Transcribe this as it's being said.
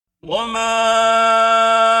وما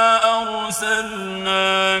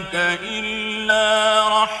أرسلناك إلا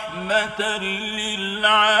رحمة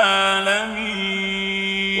للعالمين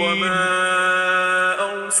وما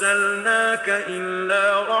أرسلناك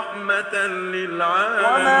إلا رحمة للعالمين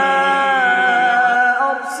وما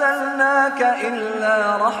أرسلناك إلا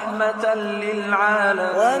رحمة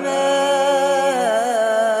للعالمين وما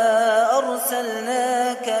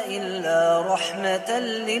أرسلناك إلا رحمة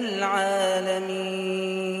للعالمين.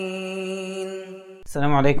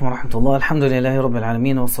 السلام عليكم ورحمة الله. الحمد لله رب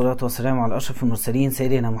العالمين، والصلاة والسلام على أشرف المرسلين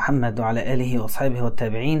سيدنا محمد وعلى آله وأصحابه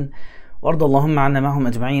والتابعين، وارض اللهم عنا معهم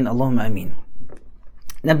أجمعين، اللهم آمين.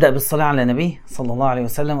 نبدأ بالصلاة على النبي صلى الله عليه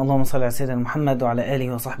وسلم. اللهم صل على سيدنا محمد وعلى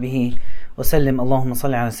آله وصحبه وسلم. اللهم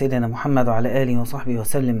صل على سيدنا محمد وعلى آله وصحبه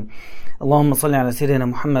وسلم. اللهم صل على سيدنا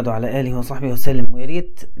محمد وعلى آله وصحبه وسلم.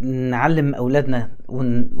 وياريت نعلم أولادنا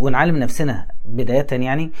ونعلم نفسنا بداية،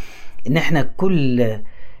 يعني إن إحنا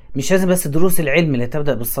مش لازم بس دروس العلم اللي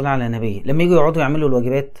تبدأ بالصلاة على النبي. لما يجوا يقعدوا يعملوا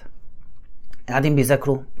الواجبات، قاعدين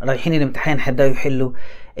بيذاكروا، رايحين الامتحان هيبدأوا يحلوا،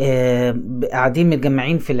 قاعدين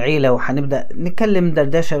متجمعين في العيلة وهنبدأ نتكلم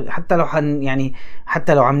دردشة، حتى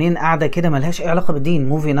لو عاملين قاعدة كده ملهاش أي علاقة بالدين،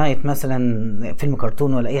 موفي نايت مثلا، فيلم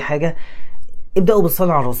كرتون ولا أي حاجة، ابدأوا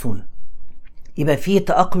بالصلاة على الرسول. يبقى فيه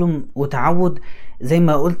تأقلم وتعود. زي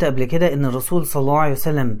ما قلت قبل كده إن الرسول صلى الله عليه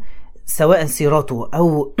وسلم سواء سيرته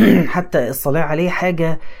أو حتى الصلاة عليه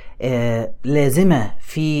حاجة لازمة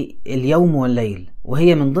في اليوم والليل،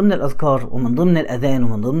 وهي من ضمن الأذكار ومن ضمن الأذان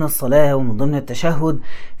ومن ضمن الصلاة ومن ضمن التشهد.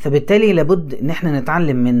 فبالتالي لابد إن احنا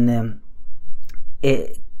نتعلم من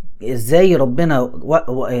ازاي ربنا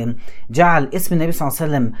جعل اسم النبي صلى الله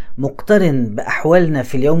عليه وسلم مقترن بأحوالنا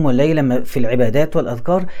في اليوم والليلة في العبادات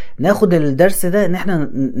والأذكار. ناخد الدرس ده ان احنا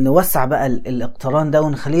نوسع بقى الاقتران ده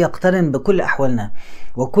ونخليه يقترن بكل أحوالنا.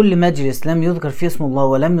 وكل مجلس لم يذكر فيه اسم الله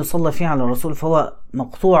ولم يصلى فيه على الرسول فهو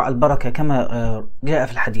مقطوع البركة كما جاء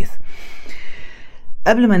في الحديث.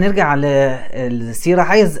 قبل ما نرجع للسيرة،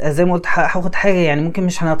 عايز زي ما قلت هاخد حاجة يعني ممكن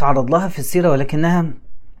مش هنتعرض لها في السيرة، ولكنها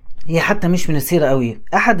هي حتى مش من السيرة قوي.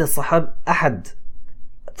 أحد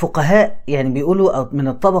فقهاء، يعني بيقولوا من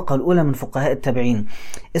الطبقة الأولى من فقهاء التابعين،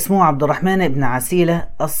 اسمه عبد الرحمن بن عسيلة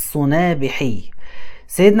الصنابحي.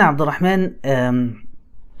 سيدنا عبد الرحمن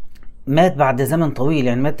مات بعد زمن طويل،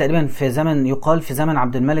 يعني مات تقريبا في زمن يقال في زمن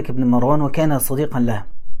عبد الملك بن مروان، وكان صديقا له.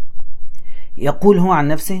 يقول هو عن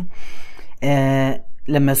نفسه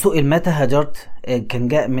لما سئل متى هاجرت، كان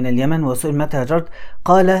جاء من اليمن وسئل متى هاجرت،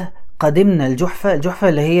 قال قدمنا الجحفة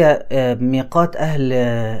اللي هي ميقات أهل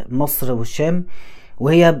مصر والشام،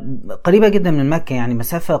 وهي قريبة جدا من مكة، يعني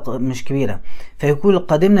مسافة مش كبيرة. فيقول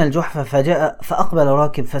قدمنا الجحفة فأقبل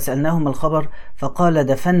راكب فسألناهم الخبر فقال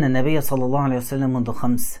دفن النبي صلى الله عليه وسلم منذ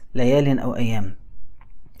 5 ليال أو أيام.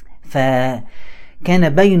 فكان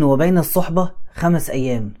بينه وبين الصحبة 5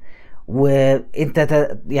 أيام. وانت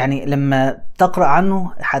يعني لما تقرأ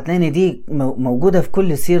عنه هتلاقي دي موجودة في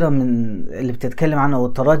كل سيرة من اللي بتتكلم عنه،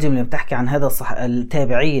 والتراجم اللي بتحكي عن هذا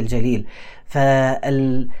التابعي الجليل.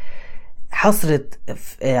 حسرة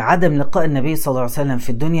عدم لقاء النبي صلى الله عليه وسلم في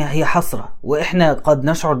الدنيا هي حسرة، وإحنا قد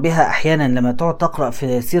نشعر بها أحيانا لما تقعد تقرأ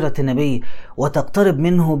في سيرة النبي وتقترب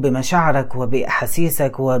منه بمشاعرك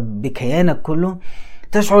وبأحاسيسك وبكيانك كله،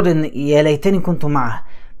 تشعر إن يا ليتني كنت معه.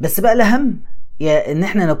 بس بقى الأهم إن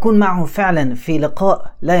احنا نكون معه فعلا في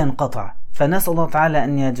لقاء لا ينقطع. فنسأل الله تعالى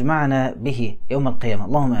أن يجمعنا به يوم القيامة،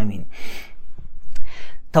 اللهم أمين.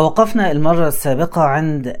 توقفنا المرة السابقة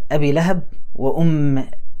عند أبي لهب وأم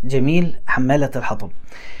جميل حمالة الحطب.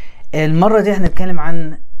 المرة دي هنتكلم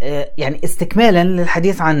عن يعني استكمالا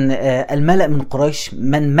للحديث عن الملأ من قريش،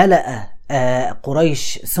 من ملأ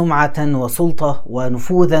قريش سمعة وسلطة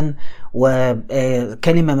ونفوذا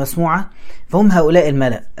وكلمة مسموعة، فهم هؤلاء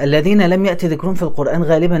الملأ الذين لم يأتي ذكرهم في القرآن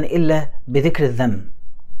غالبا إلا بذكر الذم،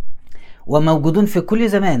 وموجودون في كل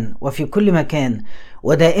زمان وفي كل مكان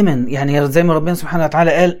ودائما. يعني زي ما ربنا سبحانه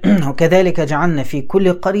وتعالى قال وكذلك جعلنا في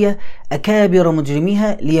كل قرية أكابر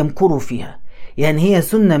مجرميها ليمكروا فيها. يعني هي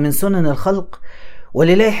سنة من سنن الخلق،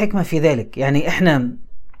 ولله حكمة في ذلك. يعني احنا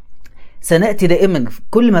سنأتي دائما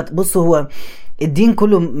كل ما تبصوا، هو الدين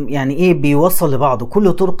كله يعني ايه بيوصل لبعضه،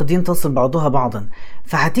 كل طرق الدين تصل بعضها بعضا.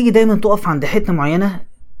 فهتيجي دايما تقف عند حتة معينة،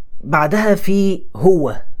 بعدها في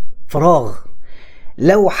هو فراغ.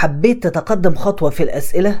 لو حبيت تتقدم خطوة في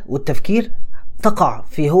الأسئلة والتفكير تقع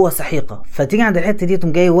في هو سحيقة، فتيجي عند الحتة دي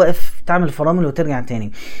تقوم جاي واقف تعمل فرامل وترجع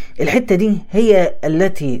تاني. الحتة دي هي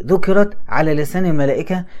التي ذكرت على لسان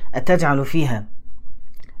الملائكة، أتجعل فيها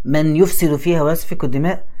من يفسد فيها ويسفك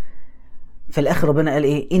الدماء. في الآخر ربنا قال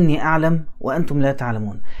إيه؟ إني أعلم وأنتم لا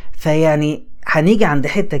تعلمون. فيعني هنيجي عند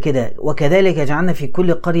حتة كده، وكذلك جعلنا في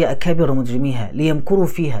كل قرية أكابر مجرميها ليمكروا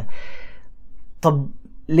فيها. طب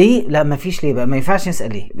ليه؟ لا مفيش ليه بقى، ما ينفعش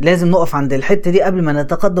نسأل ليه. لازم نقف عند الحتة دي قبل ما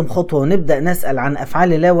نتقدم خطوة ونبدأ نسأل عن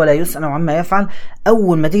أفعال الله ولا يسأل عما يفعل.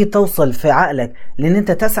 أول ما تيجي توصل في عقلك لأن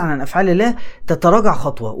أنت تسأل عن أفعال الله تتراجع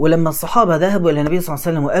خطوة. ولما الصحابة ذهبوا إلى النبي صلى الله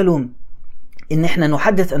عليه وسلم وقالوا إن إحنا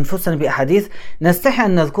نحدث أنفسنا بأحاديث نستحي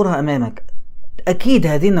أن نذكرها أمامك، أكيد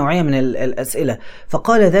هذه النوعية من الأسئلة.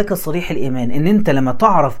 فقال ذاك صريح الإيمان، إن أنت لما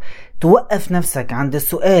تعرف توقف نفسك عند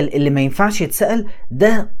السؤال اللي ما ينفعش يتسأل،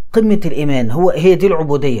 ده قمة الإيمان. هي دي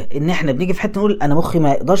العبودية، إن إحنا بنيجي في حتة نقول أنا مخي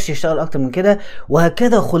ما يقدرش يشتغل أكتر من كده،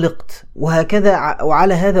 وهكذا خلقت، وهكذا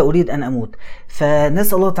وعلى هذا أريد أن أموت.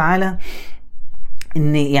 فنسأل الله تعالى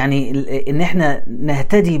إن إحنا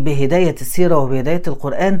نهتدي بهداية السيرة وبهداية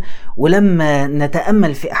القرآن. ولما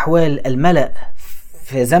نتأمل في أحوال الملأ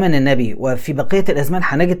في زمن النبي وفي بقية الأزمان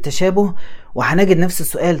هنجد تشابه، وهنجد نفس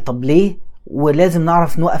السؤال طب ليه؟ ولازم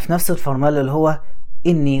نعرف نوقف نفس الفرمال اللي هو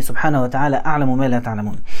إني سبحانه وتعالى أعلم ما لا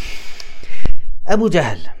تعلمون. أبو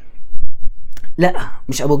جهل، لا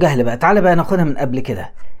مش أبو جهل بقى، تعالى بقى ناخدها من قبل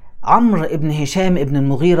كده. عمرو ابن هشام ابن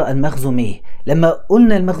المغيرة المخزومي. لما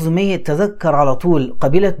قلنا المخزومي تذكر على طول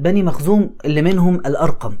قبيلة بني مخزوم اللي منهم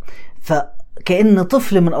الأرقم. فكأن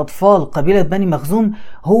طفل من أطفال قبيلة بني مخزوم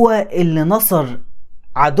هو اللي نصر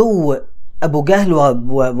عدو أبو جهل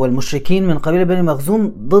والمشركين من قبيلة بني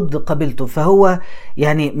مخزوم ضد قبيلته. فهو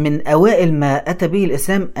يعني من أوائل ما أتى به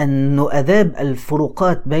الإسلام أنه أذاب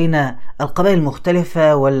الفروقات بين القبائل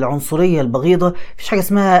المختلفة والعنصرية البغيضة. مفيش حاجة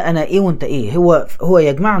اسمها أنا إيه وأنت إيه، هو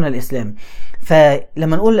يجمعنا الإسلام.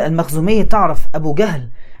 فلما نقول المخزومية تعرف أبو جهل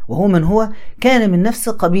وهو من هو، كان من نفس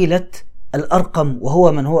قبيلة الأرقم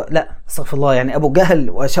وهو من هو، لا استغفر الله، يعني أبو جهل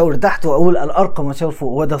وأشاور تحت وأقول الأرقم وأشاور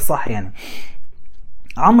فوق، وده الصح يعني.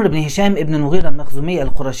 عمرو بن هشام ابن المغيرة المخزومي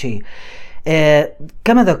القرشي.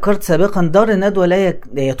 كما ذكرت سابقا دار الندوة لا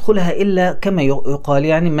يدخلها إلا كما يقال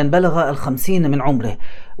يعني من بلغ 50 من عمره.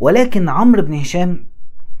 ولكن عمرو بن هشام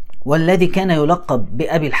والذي كان يلقب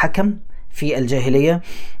بأبي الحكم في الجاهلية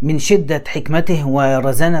من شدة حكمته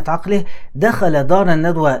ورزانة عقله، دخل دار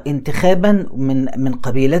الندوة انتخابا من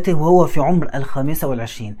قبيلته وهو في عمر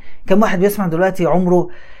 25. كم واحد بيسمع دلوقتي عمره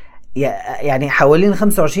يعني حوالين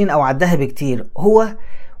 25 أو عدها بكتير؟ هو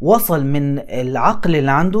وصل من العقل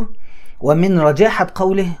اللي عنده ومن رجاحة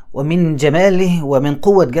قوله ومن جماله ومن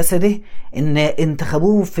قوة جسده إن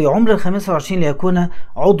انتخبوه في عمر 25 ليكون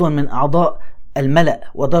عضوا من أعضاء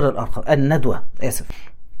الملأ ودار الأرقم الندوة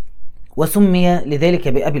وسمي لذلك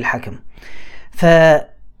بأبي الحكم.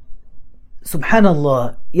 فسبحان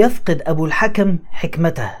الله يفقد أبو الحكم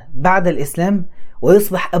حكمته بعد الإسلام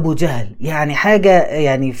ويصبح أبو جهل، يعني حاجة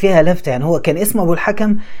يعني فيها لفتة. يعني هو كان اسمه أبو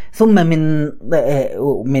الحكم، ثم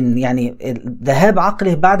من يعني ذهاب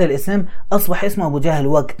عقله بعد الإسلام أصبح اسمه أبو جهل،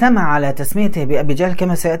 واجتمع على تسميته بأبي جهل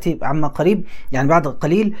كما سيأتي عما قريب يعني بعد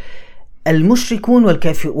قليل. المشركون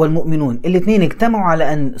والكافرون والمؤمنون الاثنين اجتمعوا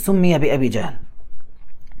على أن سمي بأبي جهل،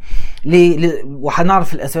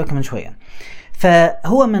 وحنعرف الأسباب من شوية.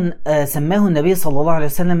 فهو من سماه النبي صلى الله عليه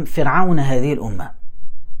وسلم فرعون هذه الأمة.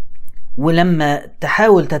 ولما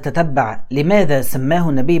تحاول تتتبع لماذا سماه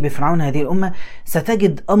النبي بفرعون هذه الأمة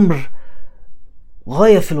ستجد أمر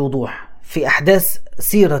غاية في الوضوح في أحداث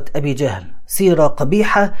سيرة أبي جهل، سيرة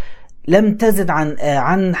قبيحة لم تزد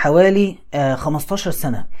عن حوالي 15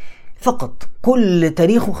 سنة فقط، كل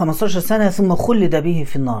تاريخه 15 سنة ثم خلد به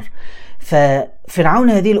في النار. ففرعون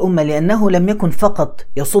هذه الأمة لأنه لم يكن فقط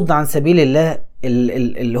يصد عن سبيل الله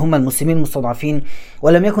اللي هم المسلمين المستضعفين،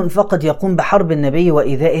 ولم يكن فقط يقوم بحرب النبي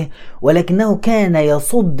وإيذائه، ولكنه كان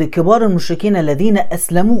يصد كبار المشركين الذين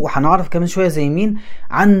أسلموا، وحنعرف كمان شوية زي مين،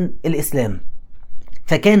 عن الإسلام.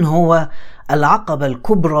 فكان هو العقبة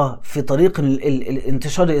الكبرى في طريق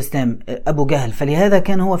انتشار الإسلام أبو جهل. فلهذا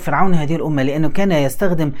كان هو فرعون هذه الأمة، لأنه كان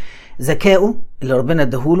يستخدم ذكائه اللي ربنا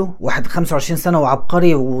اداهوله، واحد 25 سنة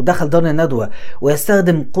وعبقري ودخل دار الندوة،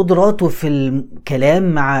 ويستخدم قدراته في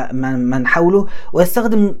الكلام مع من حوله،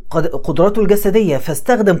 ويستخدم قدراته الجسدية،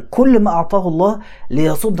 فاستخدم كل ما أعطاه الله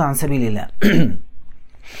ليصد عن سبيل الله.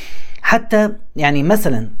 حتى يعني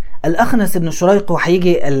مثلا الأخنس بن شريق،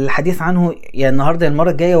 وهيجي الحديث عنه يعني النهارده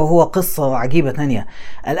المرة الجاية، وهو قصة عجيبة ثانية.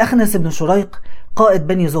 الأخنس بن شريق قائد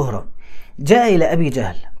بني زهرة جاء إلى أبي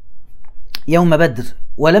جهل يوم بدر،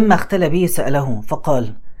 ولما اختل به سأله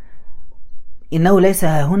فقال: إنه ليس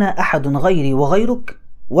هنا أحد غيري وغيرك،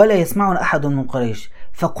 ولا يسمعنا أحد من قريش،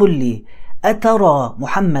 فقل لي أترى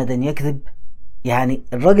محمدا يكذب؟ يعني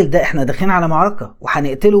الراجل ده احنا داخلين على معركة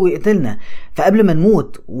وهنقتله ويقتلنا، فقبل ما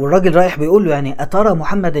نموت والراجل رايح بيقول له يعني أترى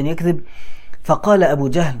محمدا يكذب؟ فقال أبو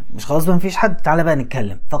جهل: مش خلاص بقى مفيش حد، تعالى بقى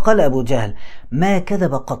نتكلم. فقال أبو جهل: ما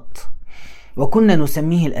كذب قط، وكنا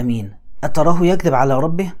نسميه الأمين، أتراه يكذب على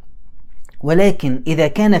ربه؟ ولكن إذا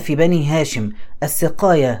كان في بني هاشم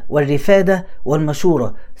السقاية والرفادة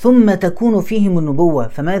والمشورة ثم تكون فيهم النبوة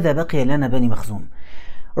فماذا بقي لنا بني مخزوم؟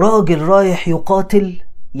 راجل رايح يقاتل،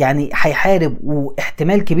 يعني هيحارب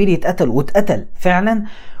واحتمال كبير يتقتل، واتقتل فعلا،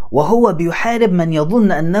 وهو بيحارب من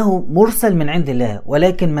يظن أنه مرسل من عند الله،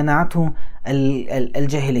 ولكن منعته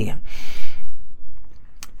الجاهلية.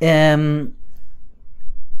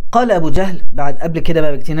 قال أبو جهل بعد قبل كده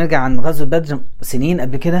بقى بكتير، نرجع عن غزوة بدر سنين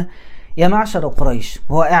قبل كده: يا معشر قريش،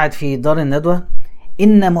 وهو قاعد في دار الندوة: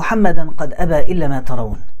 إن محمدا قد أبى إلا ما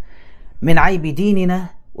ترون من عيب ديننا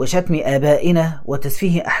وشتم آبائنا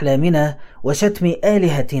وتسفيه أحلامنا وشتم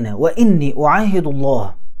آلهتنا، وإني أعاهد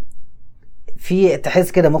الله. في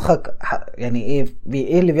تحس كده مخك يعني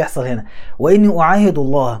إيه اللي بيحصل هنا؟ وإني أعاهد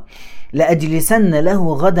الله لأجلسن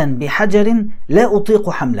له غدا بحجر لا أطيق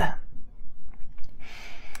حمله،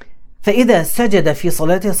 فإذا سجد في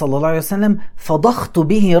صلاته صلى الله عليه وسلم فضخت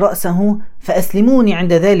به رأسه فأسلموني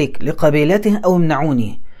عند ذلك لقبيلته أو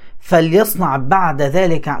امنعوني، فليصنع بعد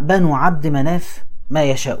ذلك بنو عبد مناف ما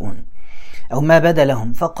يشاءون أو ما بدا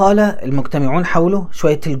لهم. فقال المجتمعون حوله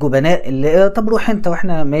شوية الجبناء اللي طب روح انت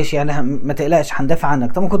واحنا ماشي، يعني ما تقلقش هندافع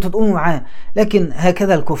عنك، طب كنت تقوموا معاه، لكن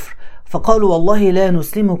هكذا الكفر. فقالوا والله لا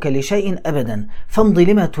نسلمك لشيء أبدا فامضي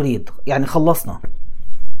لما تريد، يعني خلصنا.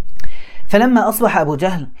 فلما أصبح أبو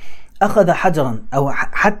جهل أخذ حجرا، أو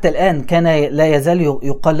حتى الآن كان لا يزال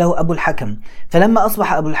يقال له أبو الحكم، فلما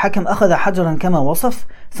أصبح أبو الحكم أخذ حجرا كما وصف،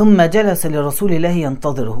 ثم جلس لرسول الله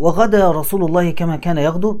ينتظره. وغدا رسول الله كما كان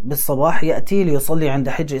يغدو بالصباح، يأتي ليصلي عند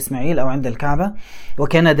حجر إسماعيل أو عند الكعبة،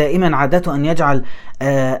 وكان دائما عادته أن يجعل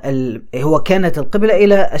هو كانت القبلة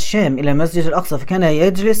إلى الشام إلى المسجد الأقصى، فكان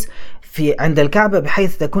يجلس عند الكعبة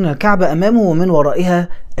بحيث تكون الكعبة أمامه ومن ورائها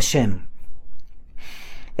الشام.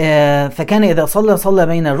 فكان إذا صلى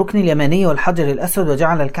بين الركن اليماني والحجر الأسود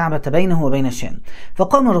وجعل الكعبة بينه وبين الشام.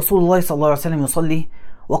 فقام رسول الله صلى الله عليه وسلم يصلي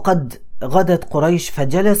وقد غدت قريش،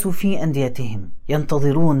 فجلسوا في أنديتهم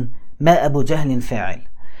ينتظرون ما أبو جهل فاعل.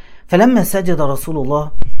 فلما سجد رسول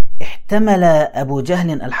الله احتمل أبو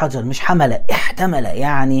جهل الحجر، مش حمل، احتمل،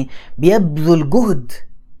 يعني بيبذل جهد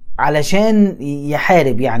علشان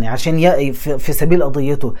يحارب، يعني عشان في سبيل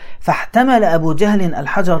قضيته. فاحتمل أبو جهل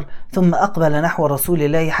الحجر ثم أقبل نحو رسول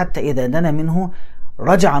الله حتى إذا دنا منه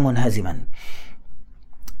رجع منهزما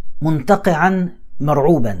منتقعا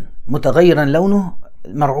مرعوبا متغيرا لونه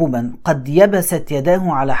مرعوبا، قد يبست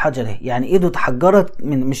يداه على حجره، يعني إيده تحجرت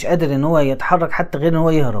من مش قادر إن هو يتحرك حتى غير إن هو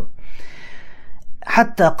يهرب،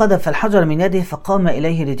 حتى قذف الحجر من يده. فقام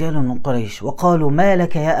إليه رجال من قريش وقالوا ما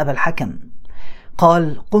لك يا أبا الحكم؟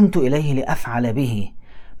 قال قمت إليه لأفعل به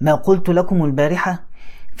ما قلت لكم البارحة،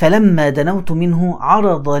 فلما دنوت منه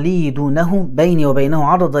عرض لي دونه، بيني وبينه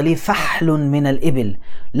عرض لي فحل من الإبل،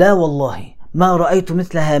 لا والله ما رأيت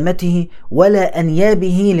مثل هامته ولا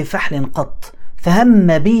أنيابه لفحل قط،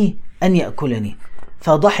 فهم بي أن يأكلني.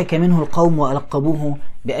 فضحك منه القوم وألقبوه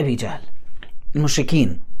بأبي جهل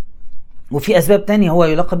المشركين. وفي أسباب تانية هو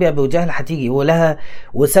يلقب بها أبو جهل هتيجي ولها،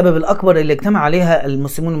 والسبب الأكبر اللي اجتمع عليها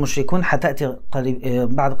المسلمون المشركون هتأتي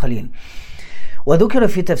بعد قليل. وذكر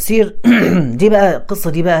في تفسير دي بقى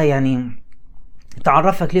القصة دي بقى يعني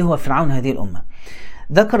تعرفك ليه هو فرعون هذه الأمة.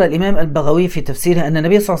 ذكر الإمام البغوي في تفسيره أن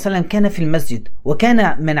النبي صلى الله عليه وسلم كان في المسجد،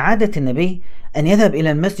 وكان من عادة النبي أن يذهب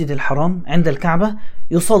إلى المسجد الحرام عند الكعبة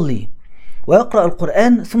يصلي ويقرأ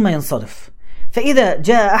القرآن ثم ينصرف، فإذا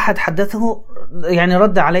جاء أحد حدثه يعني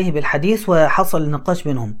رد عليه بالحديث وحصل نقاش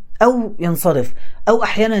بينهم، أو ينصرف، أو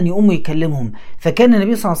أحيانا يقوم يكلمهم. فكان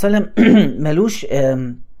النبي صلى الله عليه وسلم ملوش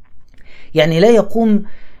يعني لا يقوم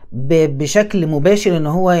بشكل مباشر أنه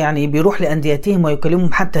هو يعني بيروح لأنديتهم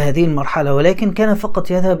ويكلمهم حتى هذه المرحلة، ولكن كان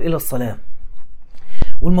فقط يذهب إلى الصلاة.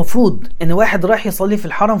 والمفروض أن واحد راح يصلي في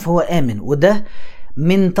الحرم فهو آمن، وده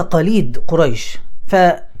من تقاليد قريش.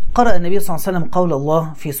 فقرأ النبي صلى الله عليه وسلم قول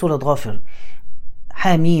الله في سورة غافر: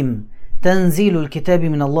 حاميم تنزيل الكتاب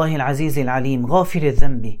من الله العزيز العليم غافر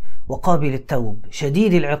الذنب وقابل التوب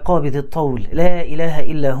شديد العقاب ذي الطول لا إله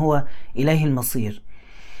إلا هو إليه المصير.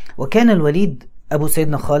 وكان الوليد أبو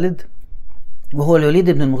سيدنا خالد، وهو الوليد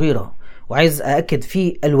بن المغيرة، وعايز أأكد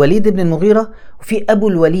في الوليد بن المغيرة وفي أبو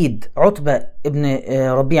الوليد عتبة ابن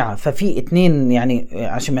ربيعة، ففي اتنين يعني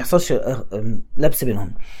عشان ما يحصلش لبس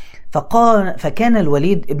بينهم. فكان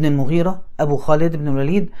الوليد بن المغيرة أبو خالد بن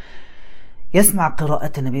الوليد يسمع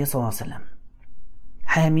قراءة النبي صلى الله عليه وسلم: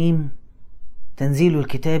 حاميم تنزيل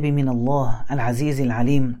الكتاب من الله العزيز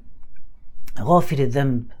العليم غافر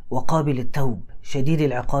الذنب وقابل التوب شديد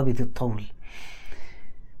العقاب ذي الطول.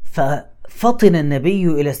 ففطن النبي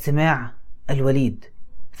إلى استماع الوليد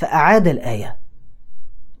فأعاد الآية،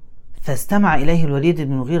 فاستمع إليه الوليد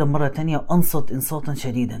بن المغيرة مرة تانية وأنصت إنصاتا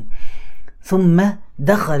شديدا، ثم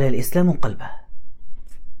دخل الإسلام قلبه.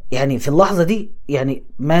 يعني في اللحظة دي يعني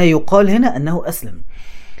ما يقال هنا أنه أسلم.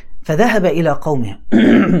 فذهب إلى قومه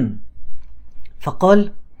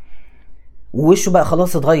فقال، ووشه بقى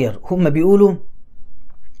خلاص اتغير، هم بيقولوا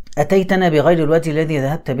أتيتنا بغير الوجه الذي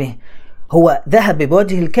ذهبت به. هو ذهب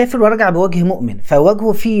بوجه الكافر ورجع بوجه مؤمن،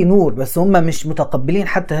 فوجهه فيه نور بس هم مش متقبلين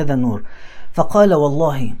حتى هذا النور. فقال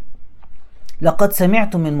والله لقد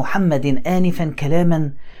سمعت من محمد آنفا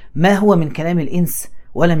كلاما ما هو من كلام الإنس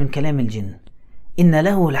ولا من كلام الجن، إن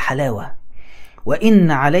له لحلاوة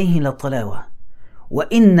وإن عليه لطلاوة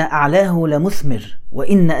وإن أعلاه لمثمر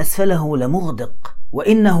وإن أسفله لمغدق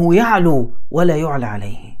وإنه يعلو ولا يعلى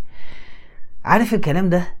عليه. عارف الكلام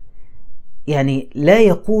ده؟ يعني لا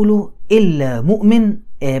يقول إلا مؤمن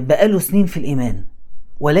بقاله سنين في الإيمان،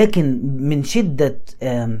 ولكن من شدة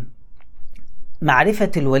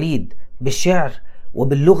معرفة الوليد بالشعر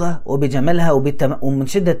وباللغة وبجمالها ومن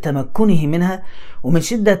شدة تمكنه منها ومن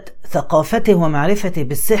شدة ثقافته ومعرفته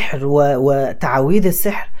بالسحر وتعويذ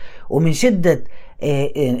السحر ومن شدة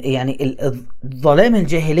يعني الظلام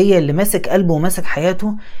الجاهلية اللي ماسك قلبه وماسك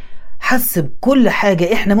حياته، حس بكل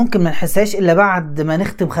حاجة احنا ممكن ما نحسهاش إلا بعد ما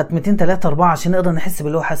نختم ختمتين 3 4 عشان نقدر نحس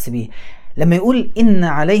باللي هو حس بيه. لما يقول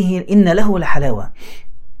إن له لحلاوة،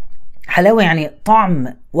 حلاوة يعني طعم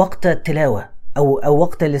وقت التلاوة أو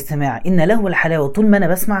وقت الاستماع. إن له الحلاوة، طول ما أنا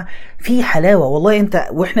بسمع في حلاوة. والله أنت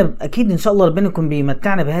وإحنا أكيد إن شاء الله ربنا يكون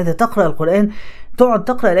بيمتعنا بهذا. تقرأ القرآن، تقعد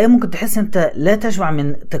تقرأ الآية ممكن تحس أنت لا تشبع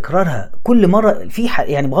من تكرارها كل مرة. في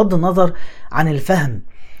يعني بغض النظر عن الفهم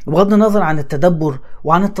وبغض النظر عن التدبر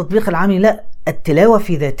وعن التطبيق العملي، لا، التلاوة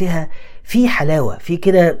في ذاتها في حلاوة، في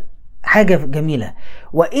كده حاجة جميلة.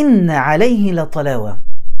 وإن عليه لطلاوة.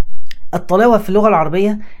 الطلاوة في اللغة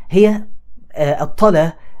العربية هي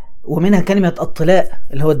الطلا، ومنها كلمة الطلاء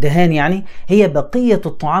اللي هو الدهان، يعني هي بقية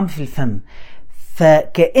الطعام في الفم.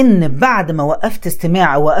 فكأن بعد ما وقفت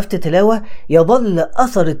استماع أو وقفت تلاوة يظل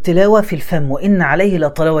أثر التلاوة في الفم. وإن عليه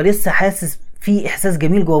لطلاوة، لسه حاسس في إحساس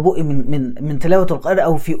جميل جوا بقي من تلاوة القرآن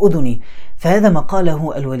أو في أذني. فهذا ما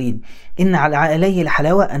قاله الوليد، إن عليه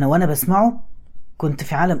الحلاوة. أنا وأنا بسمعه كنت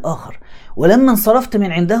في عالم آخر، ولما انصرفت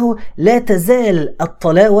من عنده لا تزال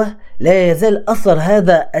الطلاوة، لا يزال أثر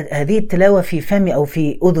هذه التلاوة في فمي أو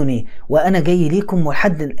في أذني وأنا جاي ليكم،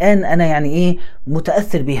 ولحد الآن أنا يعني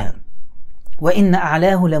متأثر بها. وإن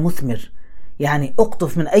أعلاه لمثمر، يعني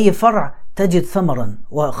أقطف من أي فرع تجد ثمرا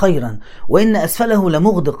وخيرا. وإن أسفله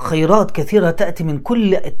لمغدق، خيرات كثيرة تأتي من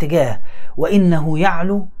كل اتجاه. وإنه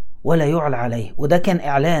يعلو ولا يعلى عليه. وده كان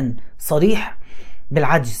إعلان صريح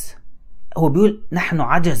بالعجز. هو بيقول نحن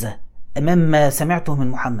عجزة أمام ما سمعته من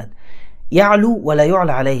محمد، يعلو ولا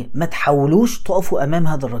يعلى عليه. ما تحاولوش تقفوا أمام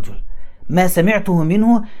هذا الرجل. ما سمعته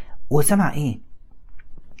منه، وسمع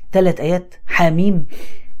 3 آيات حميم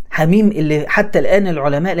اللي حتى الآن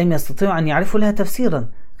العلماء لم يستطيعوا أن يعرفوا لها تفسيرا،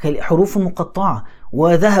 حروف مقطعة،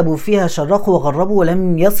 وذهبوا فيها شرقوا وغربوا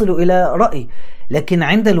ولم يصلوا إلى رأي. لكن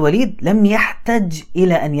عند الوليد لم يحتج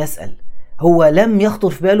إلى أن يسأل. هو لم يخطر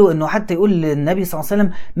في باله أنه حتى يقول للنبي صلى الله عليه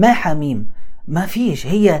وسلم ما حميم، ما فيش.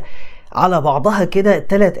 هي على بعضها كده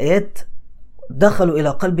 3 آيات دخلوا إلى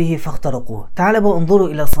قلبه فاخترقوه. تعالوا بقى انظروا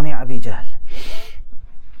إلى صنيع أبي جهل.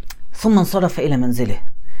 ثم انصرف إلى منزله،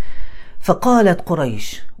 فقالت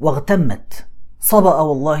قريش واغتمت صبأ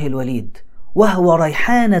والله الوليد وهو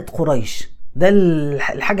ريحانة قريش. ده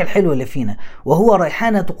الحاجة الحلوة اللي فينا، وهو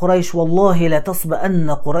ريحانة قريش والله لا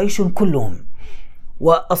تصبأن قريش كلهم.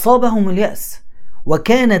 وأصابهم اليأس.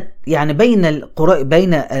 وكانت يعني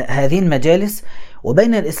بين هذه المجالس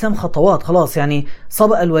وبين الإسلام خطوات. خلاص يعني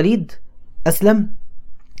صبأ الوليد أسلم،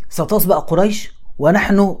 ستصبأ قريش.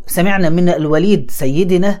 ونحن سمعنا من الوليد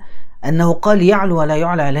سيدنا أنه قال يعلو ولا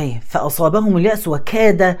يعلى عليه. فأصابهم اليأس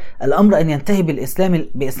وكاد الأمر أن ينتهي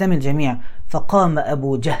بإسلام الجميع. فقام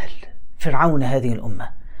أبو جهل فرعون هذه الأمة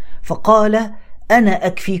فقال أنا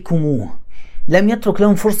أكفيكموه. لم يترك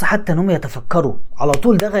لهم فرصة حتى أنهم يتفكروا، على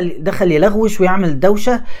طول دخل يلغوش ويعمل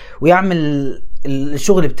دوشة ويعمل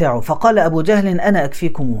الشغل بتاعه. فقال أبو جهل أنا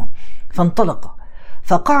أكفيكموه. فانطلق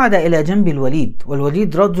فقعد إلى جنب الوليد،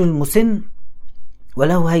 والوليد رجل مسن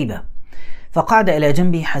وله هيبة. فقعد إلى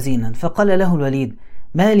جنبه حزينا. فقال له الوليد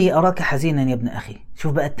ما لي أراك حزينا يا ابن أخي.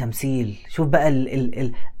 شوف بقى التمثيل، شوف بقى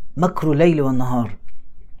مكر الليل والنهار.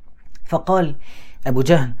 فقال أبو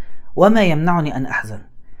جهل وما يمنعني أن أحزن،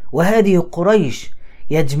 وهذه قريش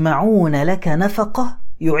يجمعون لك نفقة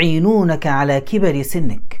يعينونك على كبر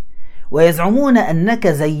سنك، ويزعمون أنك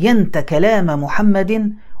زينت كلام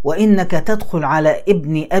محمد، وإنك تدخل على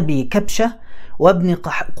ابن أبي كبشة وابن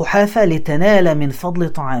قحافة لتنال من فضل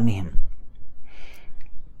طعامهم.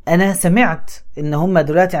 انا سمعت ان هم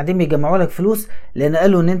دلوقتي قاعدين بيجمعوا لك فلوس لان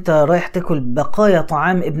قالوا ان انت رايح تاكل بقايا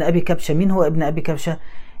طعام ابن ابي كبشه. مين هو ابن ابي كبشه؟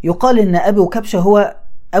 يقال ان ابو كبشه هو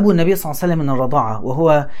ابو النبي صلى الله عليه وسلم من الرضاعه،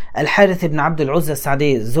 وهو الحارث بن عبد العزى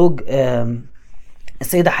السعدي زوج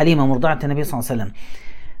السيده حليمه مرضعه النبي صلى الله عليه وسلم.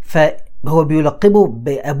 فهو بيلقبه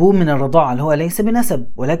بابوه من الرضاعه اللي هو ليس بنسب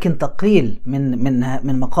ولكن تقليل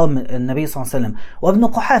من مقام النبي صلى الله عليه وسلم. وابن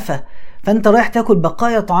قحافه. فانت رايح تاكل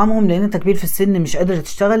بقايا طعامهم لان انت كبير في السن مش قادر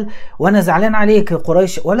تشتغل وانا زعلان عليك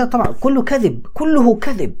قريش. ولا طبعا كله كذب، كله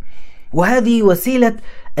كذب. وهذه وسيله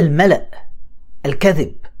الملأ،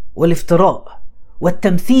 الكذب والافتراء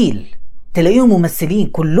والتمثيل. تلاقيهم ممثلين،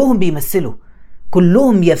 كلهم بيمثلوا،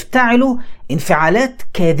 كلهم يفتعلوا انفعالات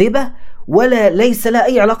كاذبه ولا ليس لها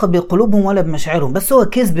اي علاقه بقلوبهم ولا بمشاعرهم، بس هو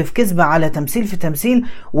كذب في كذب على تمثيل في تمثيل.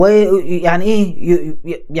 ويعني ايه،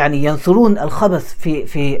 يعني ينثرون الخبث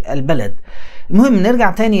في البلد. المهم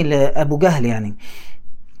نرجع تاني لابو جهل. يعني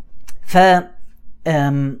ف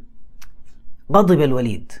غضب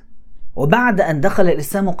الوليد، وبعد ان دخل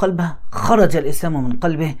الاسلام قلبه خرج الاسلام من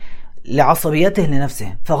قلبه لعصبيته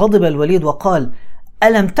لنفسه. فغضب الوليد وقال: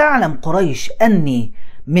 ألم تعلم قريش أني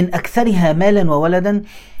من أكثرها مالا وولدا؟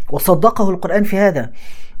 وصدقه القرآن في هذا.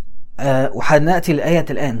 وحنأتي الآية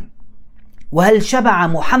الآن. وهل شبع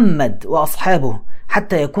محمد وأصحابه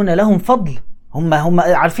حتى يكون لهم فضل؟ هم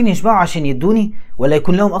عارفين يشبعوا عشان يدوني ولا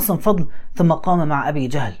يكون لهم أصلا فضل؟ ثم قام مع أبي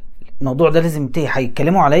جهل. الموضوع ده لازم ينتهي،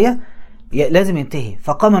 هيتكلموا عليا لازم ينتهي.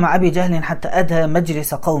 فقام مع أبي جهل حتى أدهى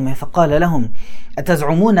مجلس قومه فقال لهم: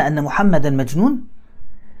 أتزعمون أن محمدا مجنون؟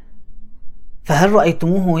 فهل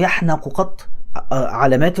رأيتموه يحنق قط؟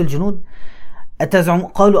 علامات الجنود.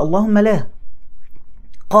 قالوا: اللهم لا.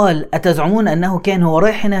 قال: أتزعمون أنه كان هو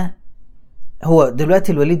رايحنا؟ هو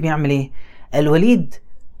دلوقتي الوليد بيعمل ايه؟ الوليد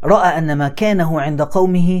رأى أن مكانه عند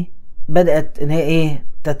قومه بدأت إن هي ايه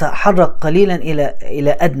تتحرك قليلا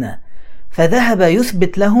إلى أدنى، فذهب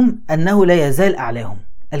يثبت لهم أنه لا يزال أعلاهم.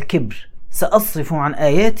 الكبر. سأصرف عن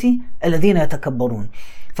آياتي الذين يتكبرون.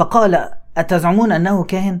 فقال: أتزعمون أنه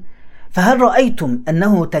كاهن؟ فهل رأيتم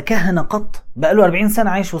أنه تكهن قط؟ بقاله 40 سنة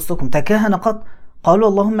عايش وسطكم، تكهن قط؟ قالوا: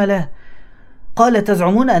 اللهم لا. قال: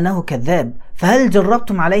 تزعمون أنه كذاب، فهل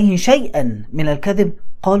جربتم عليه شيئا من الكذب؟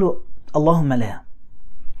 قالوا: اللهم لا.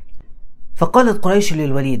 فقالت قريش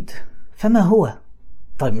للوليد: فما هو؟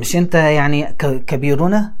 طيب مش انت يعني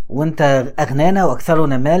كبيرنا وانت أغنانا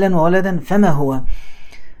وأكثرنا مالا وولدا، فما هو؟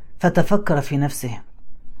 فتفكر في نفسه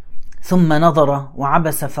ثم نظر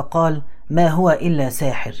وعبس فقال: ما هو إلا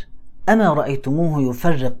ساحر. أما رأيتموه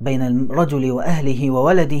يفرق بين الرجل وأهله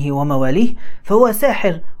وولده ومواليه؟ فهو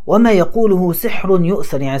ساحر، وما يقوله سحر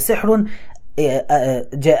يؤثر، يعني سحر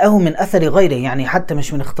جاءه من أثر غيره، يعني حتى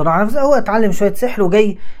مش من اختراع نفسه، هو اتعلم شوية سحر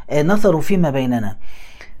وجاي نثر فيما بيننا.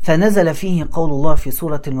 فنزل فيه قول الله في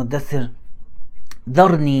سورة المدثر: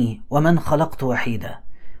 ذرني ومن خلقت وحيدا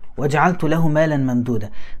وجعلت له مالا ممدودا.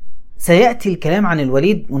 سيأتي الكلام عن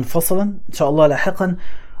الوليد منفصلا إن شاء الله لاحقا،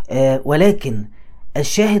 ولكن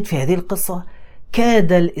الشاهد في هذه القصة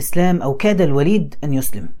كاد الإسلام أو كاد الوليد أن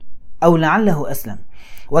يسلم أو لعله أسلم،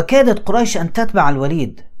 وكادت قريش أن تتبع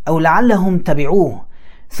الوليد أو لعلهم تبعوه.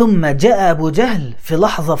 ثم جاء أبو جهل في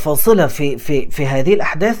لحظة فاصلة في هذه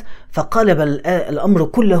الأحداث فقلب الأمر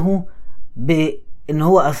كله بأنه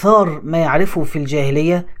هو أثار ما يعرفه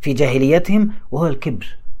في جاهليتهم، وهو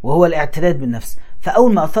الكبر وهو الاعتداد بالنفس.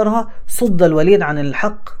 فأول ما أثرها صد الوليد عن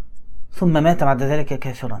الحق ثم مات بعد ذلك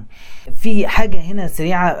كافرا. في حاجة هنا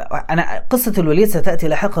سريعة، أنا قصة الوليد ستأتي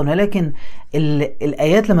لاحقا، ولكن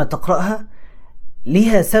الآيات لما تقرأها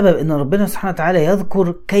ليها سبب أن ربنا سبحانه وتعالى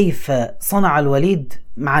يذكر كيف صنع الوليد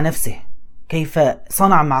مع نفسه، كيف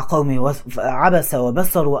صنع مع قومه، عبس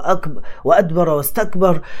وبصر وأدبر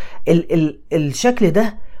واستكبر. الشكل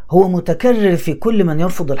ده هو متكرر في كل من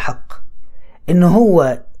يرفض الحق، أنه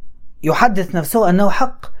هو يحدث نفسه أنه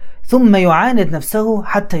حق ثم يعاند نفسه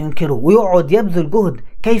حتى ينكره، ويقعد يبذل جهد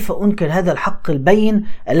كيف أنكر هذا الحق البين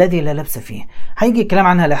الذي لا لبس فيه. هيجي الكلام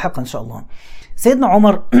عنها لاحقا إن شاء الله. سيدنا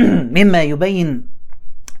عمر مما يبين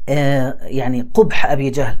يعني قبح أبي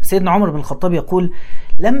جهل، سيدنا عمر بن الخطاب يقول: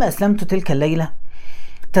 لما أسلمت تلك الليلة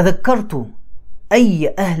تذكرت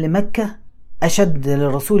أي أهل مكة أشد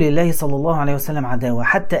لرسول الله صلى الله عليه وسلم عداوة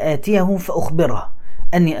حتى آتيه فأخبره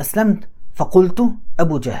أني أسلمت، فقلت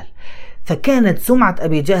أبو جهل. فكانت سمعة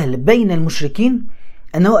أبي جهل بين المشركين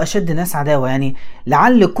أنه أشد الناس عداوة، يعني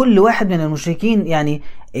لعل كل واحد من المشركين يعني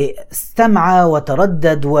استمع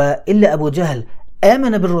وتردد، وإلا أبو جهل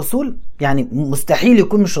آمن بالرسول، يعني مستحيل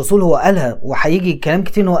يكون مش رسول هو قالها، وحيجي كلام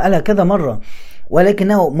كتير هو قالها كذا مرة،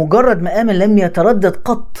 ولكنه مجرد ما آمن لم يتردد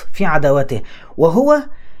قط في عداوته. وهو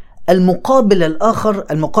المقابل الآخر،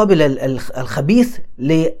 المقابل الخبيث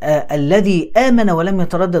الذي آمن ولم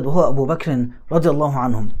يتردد، وهو أبو بكر رضي الله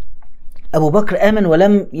عنهم. أبو بكر آمن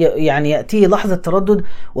ولم يعني يأتيه لحظة تردد،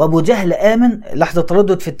 وأبو جهل آمن لحظة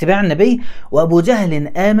تردد في اتباع النبي، وأبو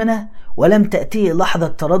جهل آمن ولم تأتيه لحظة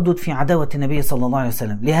تردد في عداوة النبي صلى الله عليه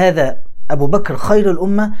وسلم. لهذا أبو بكر خير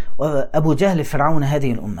الأمة، وأبو جهل فرعون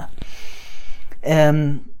هذه الأمة.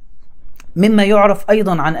 مما يعرف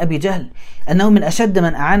أيضا عن أبي جهل أنه من أشد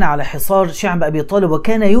من أعان على حصار شعب أبي طالب،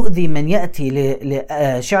 وكان يؤذي من يأتي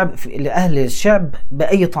لأهل الشعب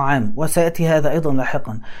بأي طعام، وسيأتي هذا أيضا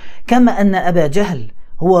لاحقا. كما أن أبا جهل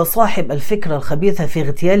هو صاحب الفكرة الخبيثة في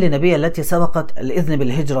اغتيال النبي التي سبقت الإذن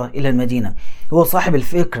بالهجرة إلى المدينة، هو صاحب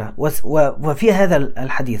الفكرة. وفي هذا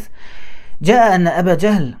الحديث جاء أن أبا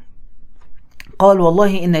جهل قال: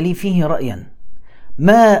 والله إن لي فيه رأيا.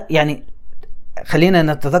 ما يعني خلينا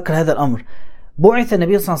نتذكر هذا الأمر. بعث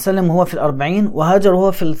النبي صلى الله عليه وسلم وهو في 40، وهاجر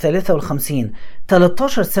وهو في 53.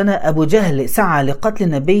 13 سنة أبو جهل سعى لقتل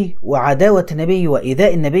النبي وعداوة النبي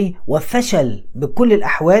وإيذاء النبي، وفشل بكل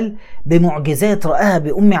الأحوال بمعجزات رآها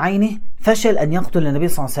بأم عينه. فشل أن يقتل النبي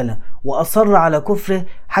صلى الله عليه وسلم، وأصر على كفره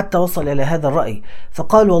حتى وصل إلى هذا الرأي.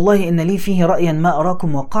 فقال: والله إن لي فيه رأيا ما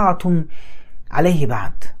أراكم وقعتم عليه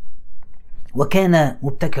بعد. وكان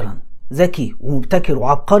مبتكرا، ذكي ومبتكر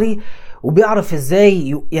وعبقري، وبيعرف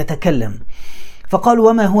ازاي يتكلم. فقال: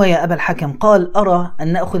 وما هو يا أبا الحكم؟ قال: أرى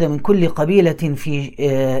أن نأخذ من كل قبيلة في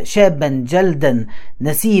شابا جلدا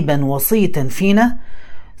نسيبا وصيتا فينا،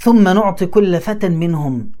 ثم نعطي كل فتى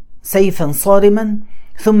منهم سيفا صارما،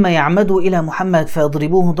 ثم يعمدوا إلى محمد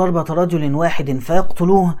فيضربوه ضربة رجل واحد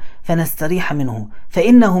فيقتلوه فنستريح منه،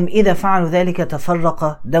 فإنهم إذا فعلوا ذلك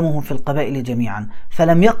تفرق دمهم في القبائل جميعا،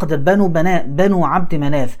 فلم يقدر بنو عبد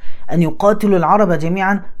مناف أن يقاتلوا العرب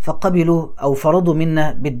جميعا، فقبلوا أو فرضوا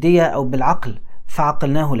منا بالدية أو بالعقل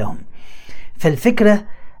فعقلناه لهم. فالفكرة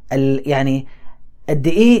يعني قد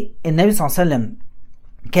إيه النبي صلى الله عليه وسلم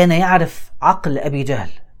كان يعرف عقل أبي جهل،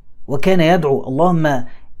 وكان يدعو: اللهم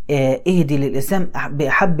اهدي للإسلام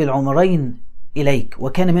بأحب العمرين إليك،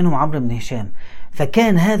 وكان منهم عمرو بن هشام.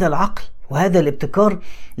 فكان هذا العقل وهذا الابتكار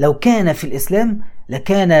لو كان في الإسلام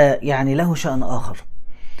لكان يعني له شأن آخر.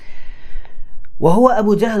 وهو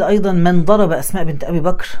أبو جهل أيضا من ضرب أسماء بنت أبي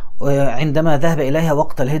بكر عندما ذهب إليها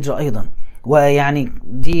وقت الهجرة أيضا، ويعني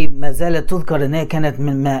دي ما زالت تذكر أنها كانت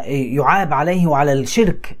مما يعاب عليه وعلى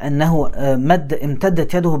الشرك، أنه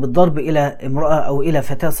امتدت يده بالضرب إلى امرأة أو إلى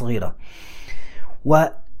فتاة صغيرة.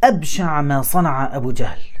 وأبشع ما صنع أبو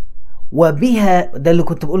جهل، وبها ده اللي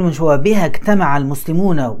كنت بقول من شوية، بها اجتمع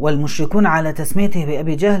المسلمون والمشركون على تسميته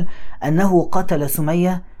بأبي جهل، أنه قتل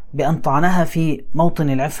سمية بأن طعنها في موطن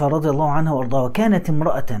العفة رضي الله عنها وارضاها. وكانت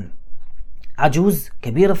امرأة عجوز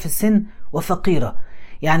كبيرة في السن وفقيرة،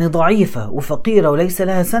 يعني ضعيفة وفقيرة وليس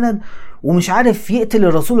لها سند، ومش عارف يقتل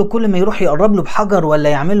الرسول، كل ما يروح يقرب له بحجر ولا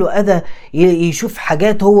يعمل له أذى، يشوف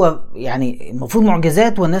حاجات هو يعني المفروض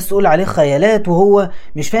معجزات والناس تقول عليه خيالات، وهو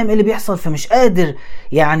مش فاهم ايه اللي بيحصل، فمش قادر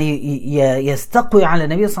يعني يستقوي على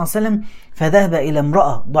النبي صلى الله عليه وسلم. فذهب إلى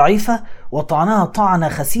امرأة ضعيفة وطعنها طعنة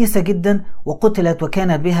خسيسة جدا وقتلت،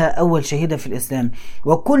 وكانت بها أول شهيدة في الإسلام.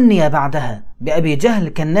 وكني بعدها بأبي جهل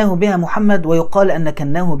كناه بها محمد، ويقال أن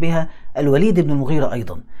كناه بها الوليد بن المغيرة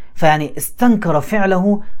أيضا. فيعني استنكر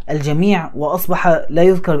فعله الجميع وأصبح لا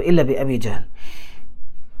يذكر إلا بأبي جهل.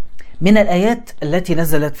 من الآيات التي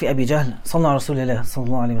نزلت في أبي جهل صلى الله على رسول الله صلى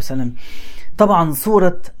الله عليه وسلم طبعا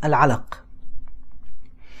سورة العلق.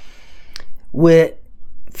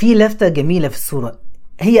 وفي لفتة جميلة في السورة،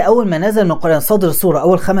 هي أول ما نزل من القرآن، صدر السورة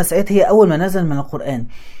أول 5 آيات هي أول ما نزل من القرآن،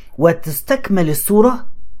 وتستكمل السورة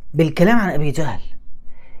بالكلام عن أبي جهل.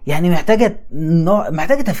 يعني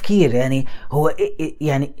محتاجة تفكير. يعني هو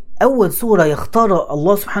يعني أول سورة يختار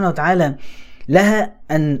الله سبحانه وتعالى لها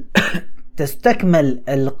أن تستكمل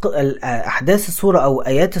أحداث السورة أو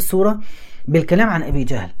آيات السورة بالكلام عن أبي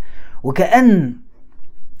جهل، وكأن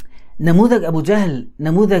نموذج أبو جهل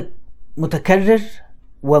نموذج متكرر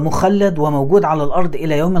ومخلد وموجود على الأرض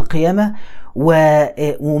إلى يوم القيامة،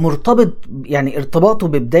 ومرتبط يعني ارتباطه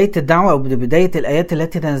ببداية الدعوة أو ببداية الآيات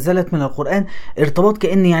التي تنزلت من القرآن ارتباط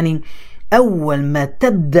كأن يعني أول ما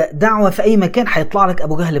تبدأ دعوة في أي مكان هيطلع لك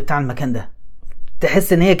أبو جهل بتاع المكان ده.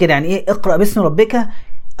 تحس إن هي كده يعني إيه، اقرأ باسم ربك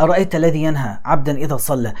أرأيت الذي ينهى عبدا إذا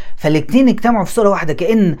صلى. فالاتنين اجتمعوا في سورة واحدة،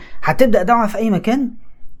 كأن هتبدأ دعوة في أي مكان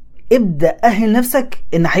ابدأ أهل نفسك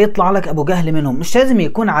إن هيطلع لك أبو جهل منهم. مش لازم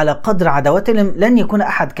يكون على قدر عداوتهم، لن يكون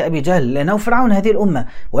أحد كأبي جهل لأنه فرعون هذه الأمة،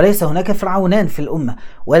 وليس هناك فرعونان في الأمة،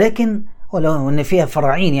 ولكن ولو أن فيها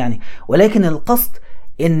فرعين يعني، ولكن القصد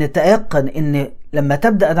إن تيقن إن لما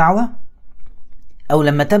تبدأ دعوة أو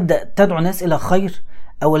لما تبدأ تدعو ناس إلى خير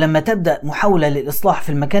أو لما تبدأ محاولة للإصلاح في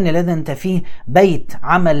المكان الذي أنت فيه، بيت،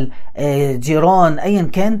 عمل، جيران، أيا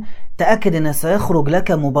كان، تأكد أن سيخرج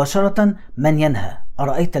لك مباشرة من ينهى.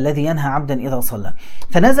 أرأيت الذي ينهى عبدا إذا صلى.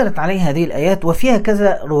 فنزلت عليه هذه الآيات، وفيها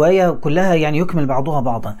كذا رواية كلها يعني يكمل بعضها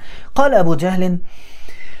بعضا. قال أبو جهل: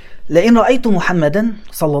 لئن رأيت محمدا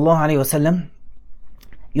صلى الله عليه وسلم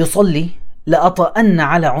يصلي لأطأن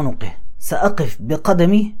على عنقه، سأقف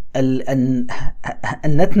بقدمي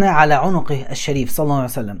النتنة على عنقه الشريف صلى الله عليه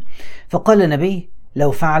وسلم. فقال النبي: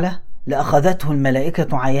 لو فعل لأخذته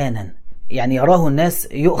الملائكة عيانا، يعني يراه الناس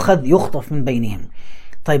يخطف من بينهم.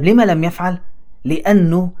 طيب لما لم يفعل؟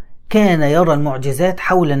 لأنه كان يرى المعجزات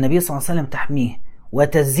حول النبي صلى الله عليه وسلم تحميه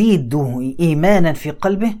وتزيده إيمانا في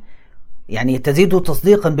قلبه، يعني تزيده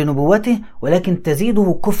تصديقا بنبوته، ولكن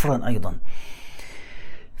تزيده كفرا أيضا.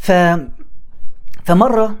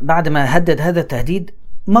 فمرة بعد ما هدد هذا التهديد،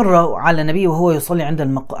 مر على النبي وهو يصلي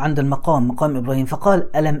عند مقام إبراهيم،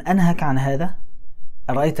 فقال: ألم أنهك عن هذا؟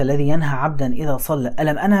 أرأيت الذي ينهى عبدا إذا صلى،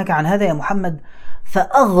 ألم أنهك عن هذا يا محمد؟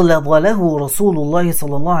 فأغلظ له رسول الله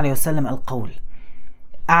صلى الله عليه وسلم القول،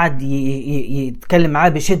 قعد يتكلم معاه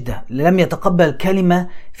بشدة، لم يتقبل كلمة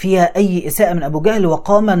فيها أي إساءة من أبو جهل،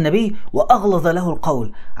 وقام النبي وأغلظ له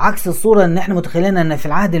القول، عكس الصورة أن احنا متخيلين أن في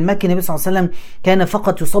العهد المكي النبي صلى الله عليه وسلم كان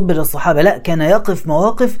فقط يصبر الصحابة، لا، كان يقف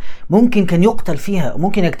مواقف ممكن كان يقتل فيها،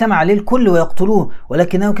 ممكن يجتمع عليه الكل ويقتلوه،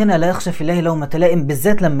 ولكنه كان لا يخشى في الله لومة لائم،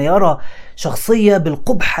 بالذات لما يرى شخصية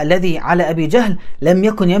بالقبح الذي على أبي جهل لم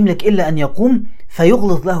يكن يملك إلا أن يقوم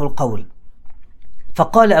فيغلظ له القول.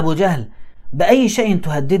 فقال أبو جهل: بأي شيء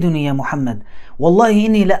تهددني يا محمد؟ والله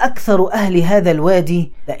إني لأكثر أهل هذا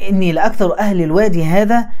الوادي، لأكثر أهل الوادي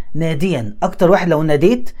هذا ناديا، أكثر واحد لو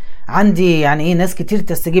ناديت عندي يعني ناس كتير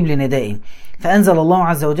تستجيب لندائي. فأنزل الله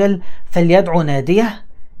عز وجل: فليدعو ناديه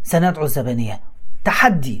سندعو الزبانية.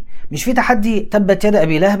 تحدي، مش في تحدي تبت يد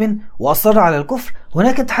أبي لهب وأصر على الكفر،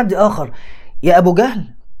 هناك تحدي آخر. يا أبو جهل،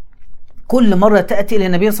 كل مرة تأتي إلى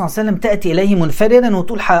النبي صلى الله عليه وسلم تأتي إليه منفردا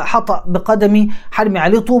وتقول حطأ بقدمي، حرمي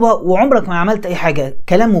عليه طوبة، وعمرك ما عملت أي حاجة،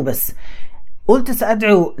 كلامه بس. قلت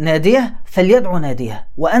سأدعو ناديه فليدعو ناديه،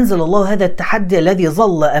 وأنزل الله هذا التحدي الذي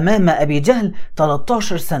ظل أمام أبي جهل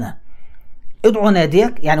 13 سنة. ادعو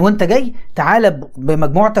ناديك، يعني وانت جاي تعال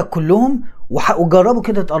بمجموعتك كلهم وجربوا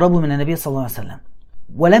كده تقربوا من النبي صلى الله عليه وسلم،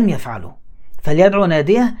 ولم يفعلوا. فليدعو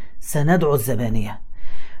ناديه سندعو الزبانية،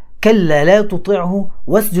 كلا لا تطيعه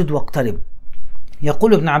واسجد واقترب.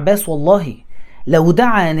 يقول ابن عباس: والله لو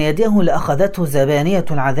دعا ناديه لأخذته زبانية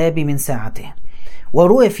العذاب من ساعته.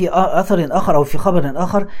 وروي في أثر آخر أو في خبر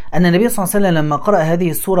آخر أن النبي صلى الله عليه وسلم لما قرأ هذه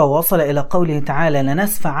السورة ووصل إلى قوله تعالى: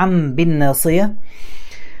 لنسفعا بالناصية،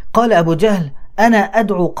 قال أبو جهل: أنا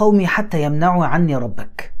أدعو قومي حتى يمنعوا عني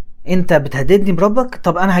ربك. أنت بتهددني بربك؟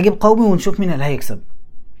 طب أنا هجيب قومي ونشوف مين اللي هيكسب.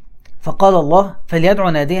 فقال الله: فليدعو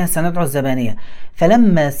ناديه سندعو الزبانية.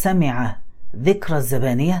 فلما سمع ذكر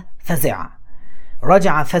الزبانية فزع،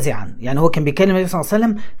 رجع فزعا، يعني هو كان بيكلم النبي صلى الله عليه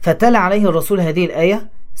وسلم فتلا عليه الرسول هذه الآية.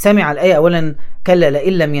 سمع الآية أولا: كلا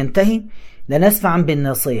لئن لم ينتهي لنسفعا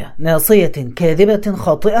بالناصية، ناصية كاذبة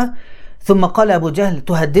خاطئة. ثم قال أبو جهل: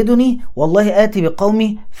 تهددني؟ والله آتي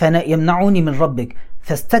بقومي فيمنعوني من ربك.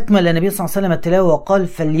 فاستكمل النبي صلى الله عليه وسلم التلاوة وقال: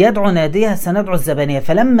 فليدعو ناديه سندعو الزبانية.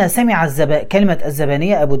 فلما سمع كلمة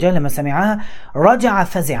الزبانية أبو جهل لما سمعها رجع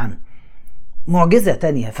فزعا. معجزة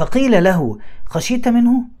تانية. فقيل له: خشيت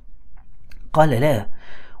منه؟ قال: لا،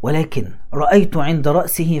 ولكن رأيت عند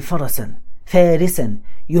رأسه فارسا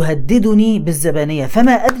يهددني بالزبانية،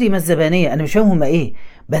 فما أدري ما الزبانية، أنا مش فاهم هما إيه،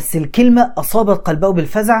 بس الكلمة أصابت قلبه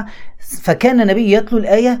بالفزع. فكان النبي يتلو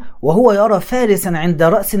الآية وهو يرى فارسا عند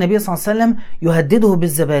رأس النبي صلى الله عليه وسلم يهدده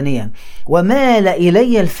بالزبانية. ومال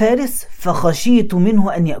إلي الفارس فخشيت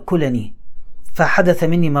منه أن يأكلني، فحدث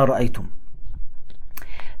مني ما رأيتم.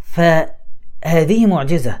 فهذه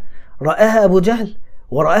معجزة رآها أبو جهل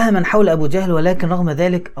ورآها من حول أبو جهل، ولكن رغم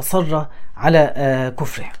ذلك أصر على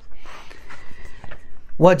كفره.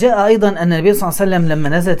 وجاء أيضا أن النبي صلى الله عليه وسلم لما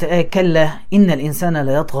نزلت الآية: كلا إن الإنسان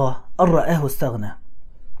ليطغى أن رآه استغنى،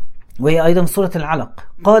 وهي أيضا سورة العلق،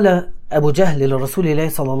 قال أبو جهل لرسول الله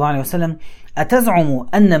صلى الله عليه وسلم: أتزعم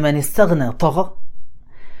أن من استغنى طغى؟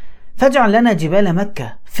 فاجعل لنا جبال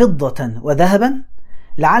مكة فضة وذهبا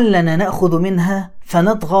لعلنا نأخذ منها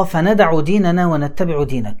فنطغى فندع ديننا ونتبع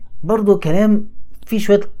دينك. برضو كلام فيه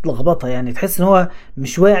شوية لخبطة، يعني تحس ان هو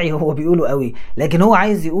مش واعي هو بيقوله قوي، لكن هو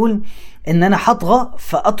عايز يقول ان انا هطغى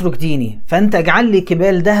فاترك ديني، فانت اجعل لي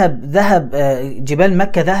جبال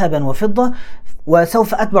مكة ذهبا وفضة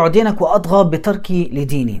وسوف اتبع دينك واطغى بتركي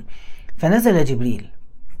لديني. فنزل جبريل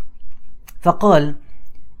فقال: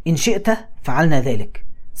 ان شئت فعلنا ذلك،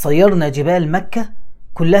 صيرنا جبال مكة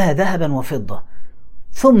كلها ذهبا وفضة،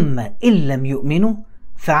 ثم إن لم يؤمنوا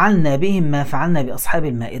فعلنا بهم ما فعلنا بأصحاب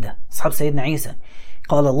المائدة، أصحاب سيدنا عيسى.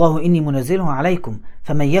 قال الله إني منزله عليكم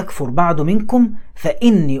فمن يكفر بعد منكم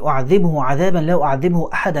فإني أعذبه عذابا لا أعذبه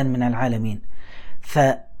أحدا من العالمين.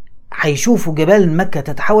 فهيشوفوا جبال مكة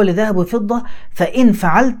تتحول لذهب وفضة،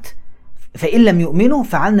 فإن لم يؤمنوا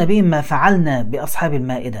فعلنا بهم ما فعلنا بأصحاب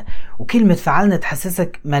المائدة. وكلمة فعلنا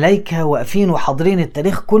تحسسك ملايكة واقفين وحاضرين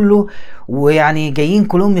التاريخ كله، ويعني جايين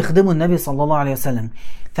كلهم يخدموا النبي صلى الله عليه وسلم.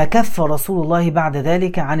 فكف رسول الله بعد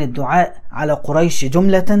ذلك عن الدعاء على قريش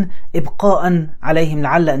جملة إبقاء عليهم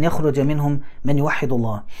لعل أن يخرج منهم من يوحد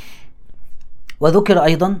الله. وذكر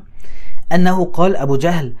أيضا أنه قال أبو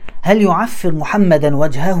جهل: هل يعفر محمدا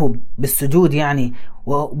وجهه بالسجود يعني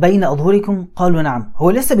وبين أظهركم؟ قالوا نعم. هو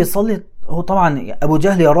لسه بيصلي، هو طبعا أبو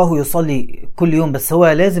جهل يراه يصلي كل يوم، بس هو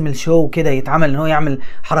لازم الشو كده يتعمل إن هو يعمل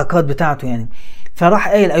حركات بتاعته يعني. فراح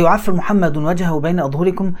قايل: أيعفر محمد وجهه بين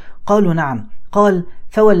أظهركم؟ قالوا نعم. قال: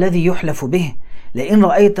 فوالذي يحلف به لئن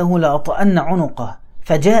رأيته لأطأن عنقه.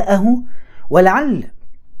 فجاءه. ولعل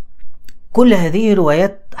كل هذه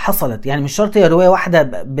روايات حصلت، يعني مش شرط هي رواية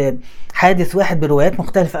واحدة بحادث واحد بروايات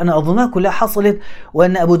مختلفة، أنا أظنها كلها حصلت،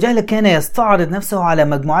 وأن أبو جهل كان يستعرض نفسه على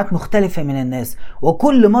مجموعات مختلفة من الناس،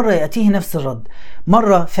 وكل مرة يأتيه نفس الرد،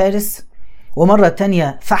 مرة فارس، ومرة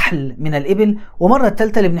تانية فحل من الإبل، ومرة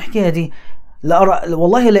الثالثة اللي بنحكيها دي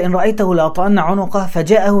والله لئن رأيته لأطأن عنقه.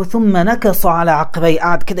 فجاءه ثم نكص على عقبيه،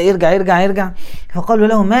 قعد كده يرجع. فقالوا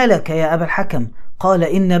له: ما لك يا أبا الحكم؟ قال: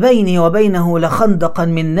 إن بيني وبينه لخندقا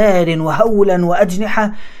من نار وهولا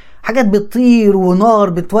وأجنحة، حاجات بتطير ونار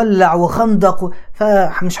بتولع وخندق،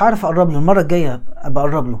 فمش عارف أقرب له، المرة الجاية أبقى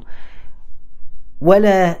أقرب له.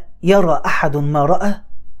 ولا يرى أحد ما رأى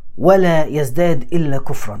ولا يزداد إلا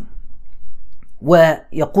كفرا.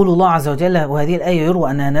 ويقول الله عز وجل، وهذه الآية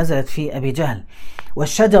يروى أنها نزلت في أبي جهل: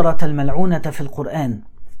 والشجرة الملعونة في القرآن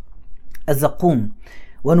الزقوم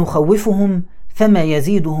ونخوفهم فما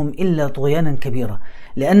يزيدهم إلا طغيانا كبيرا.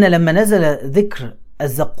 لأن لما نزل ذكر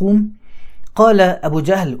الزقوم قال أبو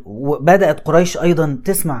جهل، وبدأت قريش أيضا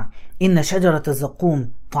تسمع: إن شجرة الزقوم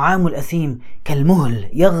طعام الأثيم كالمهل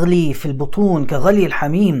يغلي في البطون كغلي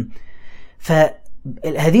الحميم.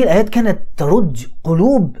 فهذه الآيات كانت ترج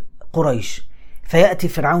قلوب قريش. فيأتي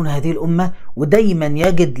فرعون هذه الأمة ودايما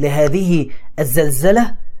يجد لهذه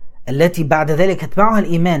الزلزلة التي بعد ذلك تتبعها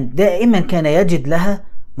الإيمان، دائما كان يجد لها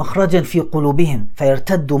مخرجا في قلوبهم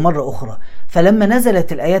فيرتدوا مرة أخرى. فلما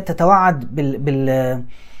نزلت الآيات تتوعد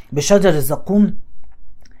بشجر الزقوم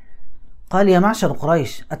قال: يا معشر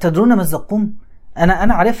قريش أتدرون ما الزقوم؟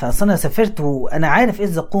 أنا عارفها، أصلا أنا سافرت وأنا عارف إيه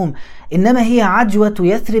الزقوم. إنما هي عجوة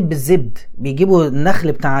يثرب بالزبد، بيجيبوا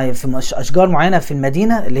النخل بتاع في أشجار معينة في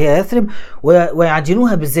المدينة اللي هي يثرب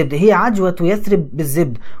ويعجنوها بالزبد، هي عجوة يثرب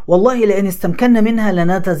بالزبد، والله لأن استمكنا منها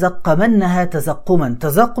لنتزقمنها تزقما.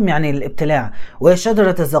 تزقم يعني الابتلاع، وهي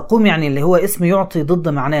شجرة الزقوم يعني اللي هو اسم يعطي ضد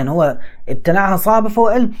معناه، هو ابتلاعها صعب، فهو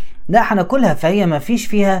قال لا هناكلها، فهي ما فيش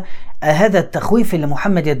فيها هذا التخويف اللي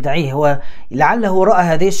محمد يدعيه، هو لعله رأى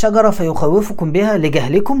هذه الشجرة فيخوفكم بها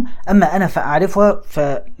لجهلكم، أما أنا فأعرفها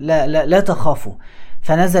فلا تخافوا.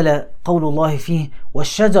 فنزل قول الله فيه: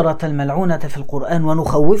 والشجرة الملعونة في القرآن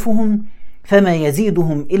ونخوفهم فما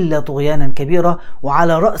يزيدهم إلا طغيانا كبيرا.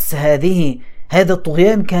 وعلى رأس هذا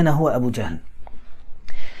الطغيان كان هو أبو جهل.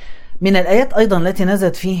 من الآيات أيضا التي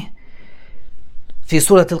نزلت فيه في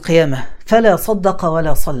سورة القيامة: فلا صدق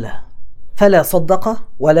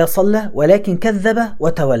ولا صلى ولكن كذب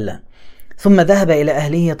وتولى ثم ذهب إلى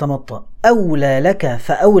أهله يتمطى أولى لك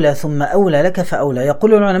فأولى ثم أولى لك فأولى.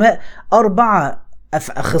 يقول العلماء 4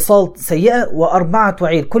 خصال سيئة و4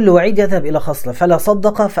 وعيد، كل وعيد يذهب إلى خصلة. فلا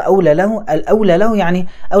صدق فأولى له، الأولى له يعني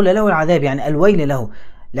أولى له العذاب، يعني الويل له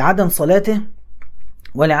لعدم صلاته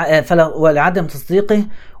ولعدم تصديقه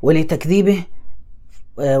ولتكذيبه،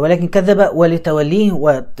 ولكن كذب ولتوليه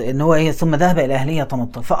وإن هو ثم ذهب إلى أهله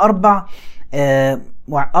يتمطى. فأربع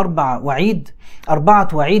وعيد، 4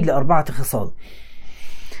 وعيد ل4 خصال.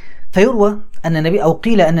 فيروى أن النبي أو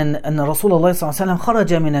قيل أن رسول الله صلى الله عليه وسلم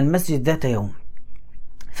خرج من المسجد ذات يوم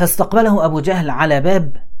فاستقبله أبو جهل على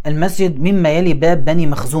باب المسجد مما يلي باب بني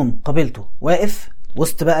مخزوم، قبيلته، واقف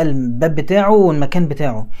وسط بقى الباب بتاعه والمكان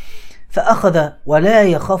بتاعه. فأخذ ولا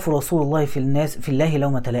يخاف رسول الله في الله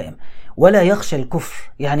لومة لائم ولا يخشى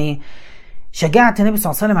الكفر. يعني شجاعة النبي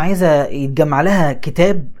صلى الله عليه وسلم عايزة يتجمع لها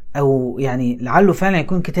كتاب، أو يعني لعله فعلا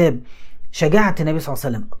يكون كتاب شجاعة النبي صلى الله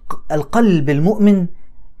عليه وسلم. القلب المؤمن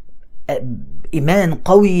إيمان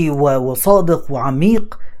قوي وصادق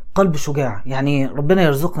وعميق، قلب شجاع، يعني ربنا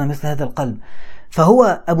يرزقنا مثل هذا القلب.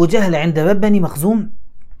 فهو أبو جهل عند باب بني مخزوم،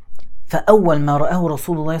 فأول ما رآه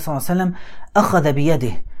رسول الله صلى الله عليه وسلم أخذ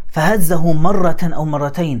بيده فهزه مرة أو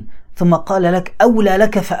مرتين ثم قال: لك أولى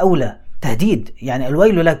لك فأولى، تهديد، يعني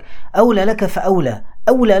الويل لك، أولى لك فأولى،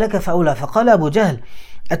 أولى لك فأولى. فقال أبو جهل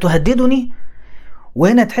أتهددني؟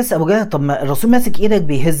 وهنا تحس أبو جهل طب ما الرسول ماسك إيدك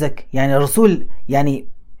بيهزك، يعني الرسول يعني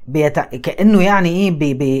كأنه يعني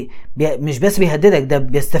إيه مش بس بيهددك، ده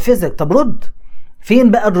بيستفزك. طب رد،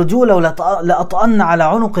 فين بقى الرجولة لأطأن على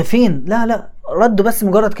عنق فين؟ لا رد بس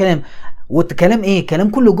مجرد كلام، والكلام ايه؟ كلام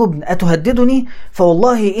كله جبن. أتهددني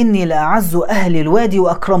فوالله إني لأعز أهل الوادي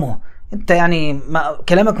وأكرمه. انت يعني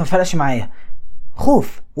كلامك ما فرقش معايا.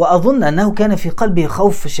 خوف، وأظن أنه كان في قلبه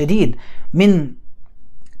خوف شديد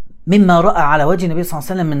مما رأى على وجه النبي صلى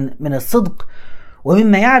الله عليه وسلم من الصدق،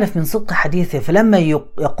 ومما يعرف من صدق حديثه. فلما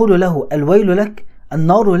يقول له الويل لك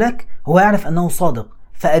النار لك، هو يعرف أنه صادق،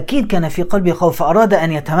 فأكيد كان في قلبه خوف، فأراد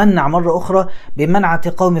أن يتمنع مرة أخرى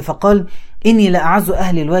بمنعة قومه، فقال إني لأعز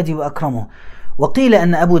أهل الوادي وأكرمه. وقيل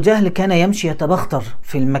أن أبو جهل كان يمشي يتبختر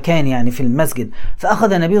في المكان، يعني في المسجد،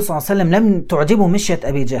 فأخذ النبي صلى الله عليه وسلم، لم تعجبه مشية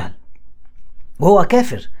أبي جهل وهو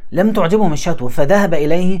كافر، لم تعجبه مشيته، فذهب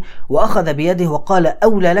إليه وأخذ بيده وقال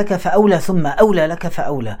أولى لك فأولى ثم أولى لك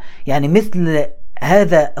فأولى. يعني مثل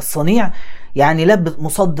هذا الصنيع، يعني لا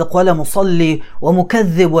مصدق ولا مصلي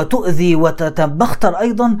ومكذب وتؤذي وتتبختر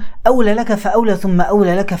أيضا، أولى لك فأولى ثم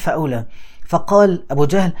أولى لك فأولى. فقال أبو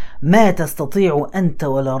جهل ما تستطيع أنت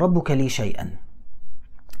ولا ربك لي شيئا،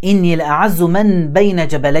 إني لأعز من بين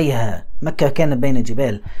جبليها. مكة كانت بين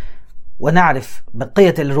جبال، ونعرف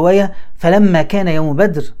بقية الرواية. فلما كان يوم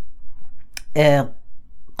بدر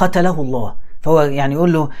قتله الله، فهو يعني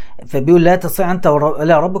يقول له، فبيقول لا تستطيع أنت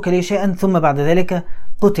ولا ربك لي شيئا، ثم بعد ذلك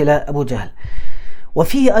قتل أبو جهل.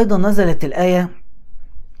 وفيه أيضا نزلت الآية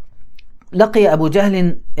لقي أبو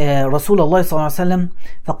جهل رسول الله صلى الله عليه وسلم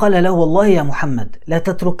فقال له والله يا محمد لا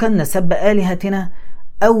تتركن سب آلهتنا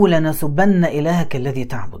أو لنسبن إلهك الذي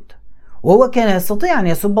تعبد. وهو كان يستطيع أن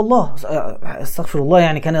يسب الله، استغفر الله،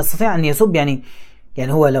 يعني كان يستطيع أن يسب، يعني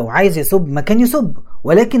هو لو عايز يسب ما كان يسب،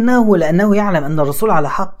 ولكنه لأنه يعلم أن الرسول على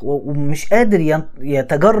حق ومش قادر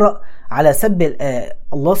يتجرأ على سب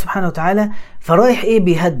الله سبحانه وتعالى، فرايح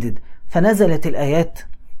بيهدد. فنزلت الآيات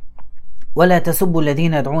ولا تسبوا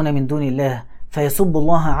الذين يدعون من دون الله فيسبوا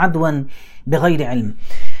الله عدوا بغير علم.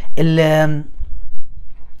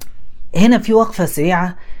 هنا في وقفة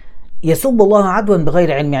سريعة، يسب الله عدوا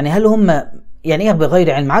بغير علم، يعني هل هم يعني ايه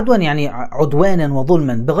بغير علم؟ عدوا يعني عدوانا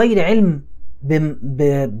وظلما، بغير علم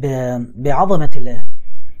بعظمة الله،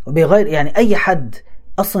 وبغير يعني أي حد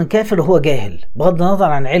أصلا كافر هو جاهل بغض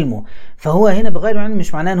النظر عن علمه، فهو هنا بغير علم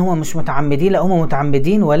مش معناه أن هم مش متعمدين، لا هم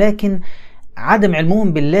متعمدين، ولكن عدم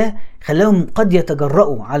علمهم بالله خلاهم قد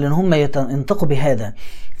يتجرؤوا على أن هم ينطقوا بهذا.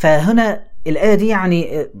 فهنا الآية دي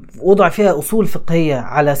يعني وضع فيها أصول فقهية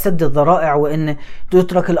على سد الذرائع، وأن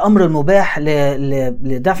تترك الأمر المباح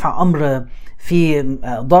لدفع أمر في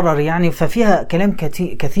ضرر، يعني ففيها كلام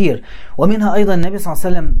كثير. ومنها أيضا النبي صلى الله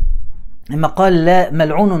عليه وسلم لما قال لا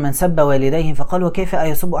ملعون من سب والديه، فقال وكيف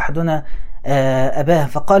يسب أحدنا أباه؟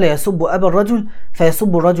 فقال يسب أبا الرجل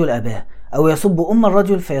فيسب الرجل أباه، أو يسب أم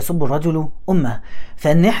الرجل فيسب الرجل أمه.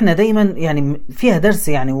 فإن إحنا دايما يعني فيها درس،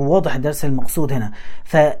 يعني وواضح الدرس المقصود هنا.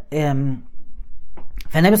 فالنبي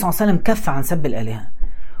صلى الله عليه وسلم كف عن سب الآلهة،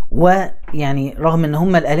 ويعني رغم أن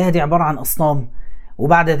هم الآلهة دي عبارة عن أصنام،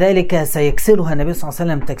 وبعد ذلك سيكسرها النبي صلى الله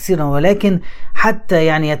عليه وسلم تكسيرا، ولكن حتى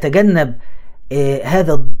يعني يتجنب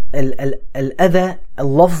هذا الأذى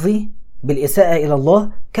اللفظي بالإساءة إلى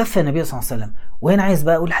الله كف النبي صلى الله عليه وسلم. وهنا عايز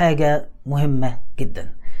بقى أقول حاجة مهمة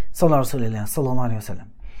جدا، صلى الله على رسول الله صلى الله عليه وسلم.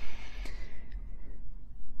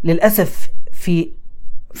 للأسف في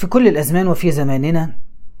كل الأزمان وفي زماننا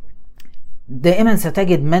دائما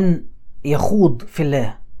ستجد من يخوض في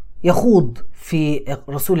الله، يخوض في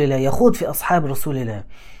رسول الله، يخوض في أصحاب رسول الله،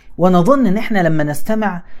 ونظن ان احنا لما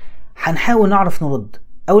نستمع هنحاول نعرف نرد،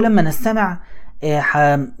 او لما نستمع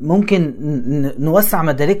ممكن نوسع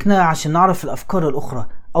مداركنا عشان نعرف الأفكار الأخرى.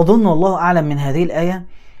 أظن والله أعلم من هذه الآية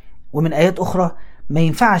ومن آيات أخرى ما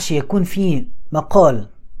ينفعش يكون فيه مقال،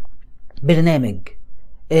 برنامج،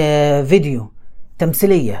 فيديو،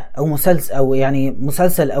 تمثيلية أو مسلسل، أو يعني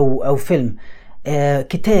مسلسل أو فيلم،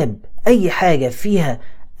 كتاب، أي حاجة فيها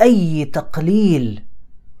أي تقليل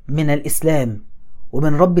من الإسلام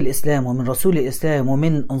ومن رب الإسلام ومن رسول الإسلام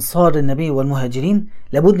ومن أنصار النبي والمهاجرين،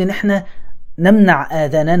 لابد أن احنا نمنع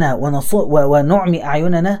آذاننا ونعمي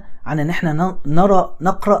أعيننا عن أن احنا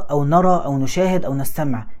نقرأ أو نرى أو نشاهد أو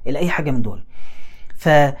نستمع إلى أي حاجة من دول.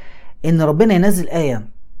 فإن ربنا ينزل آية،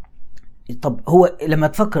 طب هو لما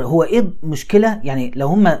تفكر هو إيه مشكلة؟ يعني لو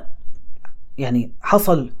هم يعني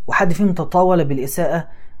حصل وحد فيهم تطاول بالإساءة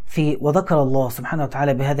وذكر الله سبحانه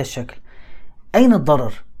وتعالى بهذا الشكل، أين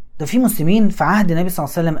الضرر؟ ده في مسلمين في عهد النبي صلى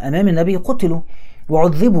الله عليه وسلم أمام النبي قتلوا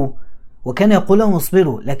وعذبوا، وكان يقول لهم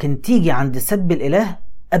اصبروا، لكن تيجي عند سب الإله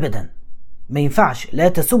أبدا، ما ينفعش. لا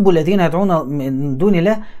تسبوا الذين يدعون من دون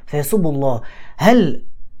الله فيسبوا الله. هل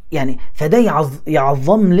يعني فده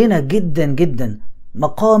يعظم لنا جدا جدا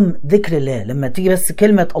مقام ذكر الله. لما تيجي بس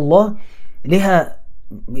كلمة الله لها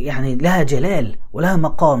يعني لها جلال ولها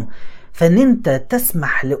مقام، فان انت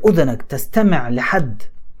تسمح لأذنك تستمع لحد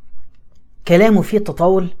كلامه فيه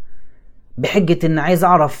تطاول بحجة ان عايز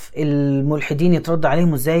اعرف الملحدين يترد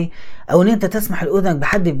عليهم ازاي، او ان انت تسمح لأذنك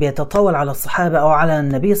بحد بيتطاول على الصحابة او على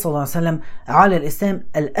النبي صلى الله عليه وسلم او على الاسلام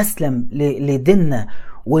الاسلم لديننا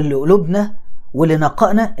ولقلوبنا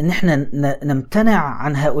ولنقائنا، ان احنا نمتنع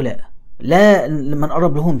عن هؤلاء، لا ما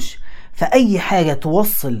نقرب لهمش. فاي حاجة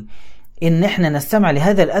توصل ان احنا نستمع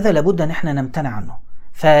لهذا الاذى لابد ان احنا نمتنع عنه.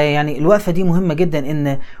 فيعني الوقفة دي مهمة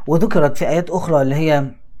جدا، وذكرت في آيات أخرى اللي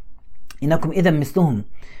هي إنكم إذا مثلهم،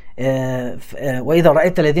 وإذا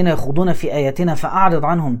رأيت الذين يخوضون في آياتنا فأعرض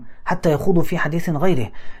عنهم حتى يخوضوا في حديث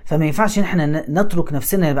غيره. فما ينفعش إن احنا نترك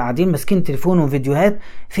نفسنا نبقى قاعدين ماسكين تليفون وفيديوهات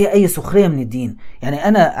فيها أي سخرية من الدين. يعني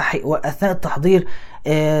أنا أثناء التحضير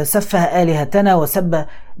سفه آلهتنا وسب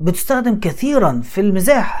بتستخدم كثيرا في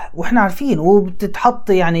المزاح واحنا عارفين، وبتتحط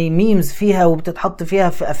يعني ميمز فيها وبتتحط فيها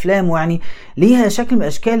في أفلام، ويعني ليها شكل من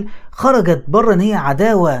أشكال خرجت بره ان هي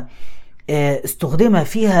عداوة استخدم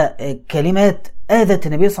فيها كلمات آذت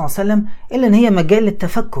النبي صلى الله عليه وسلم، إلا ان هي مجال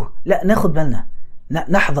للتفكه. لا، ناخد بالنا،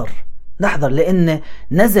 نحذر، لأن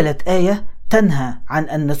نزلت آية تنهى عن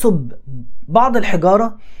أن نسب بعض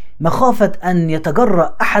الحجارة مخافة أن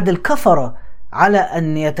يتجرأ أحد الكفرة على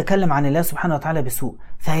أن يتكلم عن الله سبحانه وتعالى بسوء.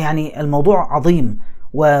 فيعني الموضوع عظيم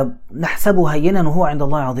ونحسبه هينا وهو عند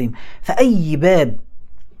الله عظيم. فأي باب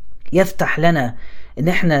يفتح لنا ان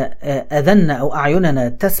احنا اذننا او اعيننا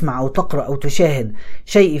تسمع او تقرأ او تشاهد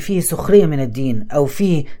شيء فيه سخرية من الدين او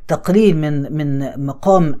فيه تقليل من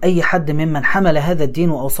مقام اي حد ممن حمل هذا الدين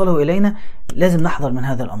واوصله الينا، لازم نحذر من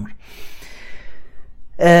هذا الامر.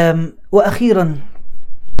 واخيرا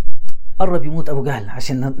قرب يموت ابو جهل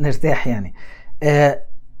عشان نرتاح يعني.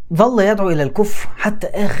 ظل يدعو الى الكفر حتى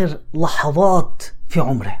اخر لحظات في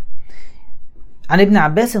عمره. عن ابن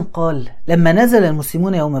عباس قال: لما نزل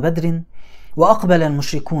المسلمون يوم بدر وأقبل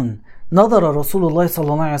المشركون نظر رسول الله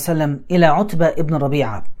صلى الله عليه وسلم إلى عتبة ابن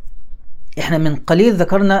ربيعة. احنا من قليل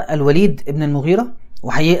ذكرنا الوليد ابن المغيرة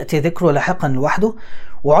وحيأتي ذكره لاحقا لوحده،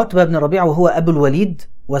 وعتبة ابن ربيعة وهو أبو الوليد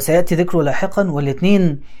وسيأتي ذكره لاحقا،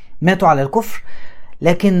 والاثنين ماتوا على الكفر.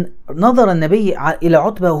 لكن نظر النبي إلى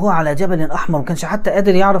عتبة وهو على جبل أحمر، ما كانش حتى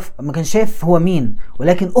قادر يعرف، ما كان شايف هو مين،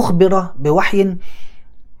 ولكن أخبر بوحي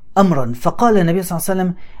أمرا. فقال النبي صلى الله عليه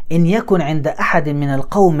وسلم: إن يكن عند أحد من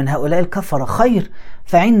القوم من هؤلاء الكفر خير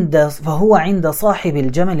فهو عند صاحب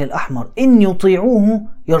الجمل الأحمر، إن يطيعوه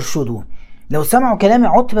يرشدوه. لو سمعوا كلام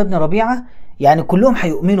عتبة بن ربيعة يعني كلهم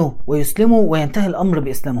هيؤمنوا ويسلموا وينتهي الأمر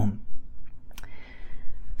بإسلامهم.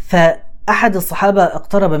 فأحد الصحابة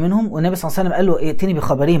اقترب منهم والنبي صلى الله عليه وسلم قال له: ائتني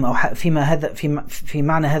بخبرهم، أو في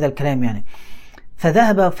معنى هذا الكلام يعني.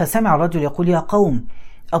 فذهب فسمع الرجل يقول: يا قوم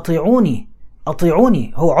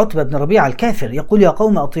أطيعوني. هو عتبة بن ربيعة الكافر يقول: يا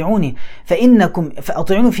قوم أطيعوني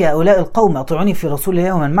فأطيعوني في هؤلاء القوم، أطيعوني في رسول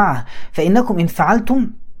الله ومن معه، فإنكم إن فعلتم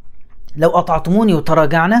لو أطعتموني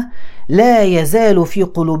وتراجعنا لا يزال في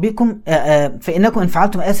قلوبكم فإنكم إن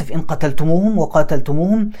فعلتم إن قتلتموهم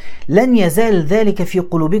وقاتلتموهم لن يزال ذلك في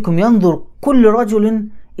قلوبكم، ينظر كل رجل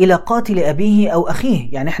إلى قاتل أبيه أو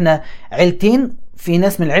أخيه. يعني إحنا عيلتين، في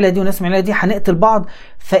ناس من العيلة دي وناس من العيلة دي هنقتل بعض،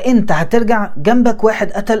 فأنت هترجع جنبك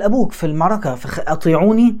واحد قتل أبوك في المعركة،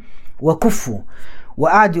 فأطيعوني وكفوا.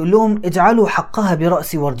 وقعد يقول لهم: اجعلوا حقها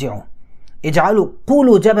برأسي وارجعوا،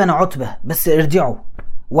 قولوا جبن عتبة بس ارجعوا.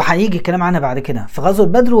 وهيجي الكلام عنها بعد كده في غزوة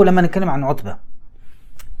بدر ولما نتكلم عن عتبة.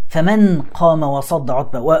 فمن قام وصد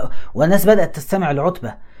عتبة، والناس بدأت تستمع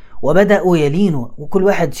لعتبة وبدأوا يلينوا، وكل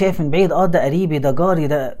واحد شايف من بعيد: ده قريبي، ده جاري،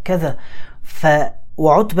 ده كذا.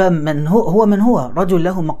 وعتبة من هو رجل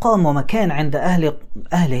له مقام ومكان عند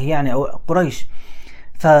أهله يعني أو قريش.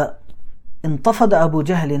 فانتفض أبو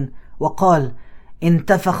جهل وقال: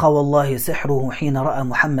 انتفخ والله سحره حين رأى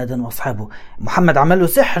محمدا وأصحابه. محمد عمل له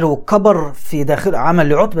سحر وكبر في داخل، عمل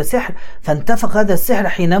لعتبة سحر، فانتفخ هذا السحر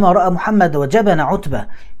حينما رأى محمد وجبن عتبة.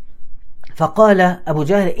 فقال أبو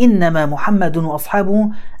جهل: إنما محمد وأصحابه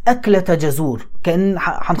أكلة جزور، كأن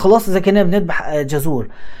هنخلص إذا كنا بنذبح جزور،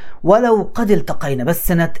 ولو قد التقينا،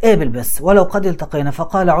 بس نتقابل بس، ولو قد التقينا.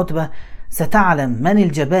 فقال عتبة: ستعلم من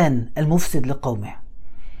الجبان المفسد لقومه.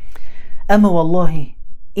 أما والله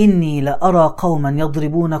إني لأرى قوما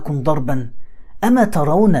يضربونكم ضربا أما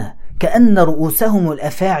ترون كأن رؤوسهم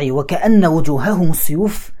الأفاعي وكأن وجوههم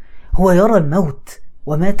السيوف. هو يرى الموت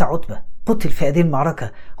ومات عتبة، قتل في هذه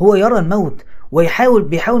المعركة، هو يرى الموت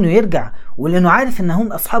بيحاول يرجع، ولأنه عارف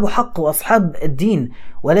أنهم أصحاب حق وأصحاب الدين،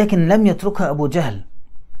 ولكن لم يتركها أبو جهل.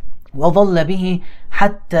 وظل به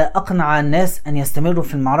حتى أقنع الناس أن يستمروا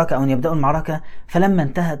في المعركة أو أن يبدأوا المعركة. فلما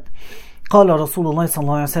انتهت قال رسول الله صلى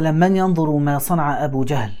الله عليه وسلم: من ينظر ما صنع أبو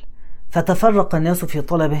جهل؟ فتفرق الناس في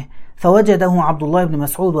طلبه، فوجده عبد الله بن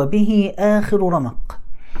مسعود وبه آخر رمق،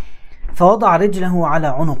 فوضع رجله على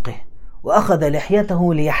عنقه وأخذ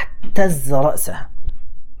لحيته ليحتز رأسه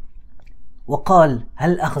وقال: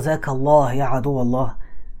 هل أخزاك الله يا عدو الله؟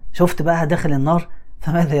 شفت بقى داخل النار.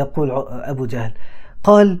 فماذا يقول أبو جهل؟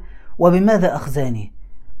 قال: وبماذا أخزاني؟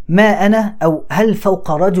 ما أنا أو هل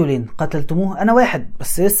فوق رجل قتلتموه؟ أنا واحد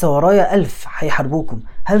بس لسه ورايا 1000 هيحاربوكم.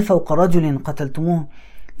 هل فوق رجل قتلتموه؟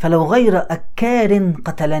 فلو غير أكار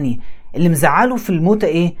قتلني. اللي مزعله في الموتى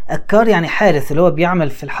إيه؟ أكار يعني حارث اللي هو بيعمل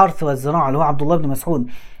في الحرث والزراعة اللي هو عبد الله بن مسعود.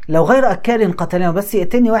 لو غير أكار قتلني، بس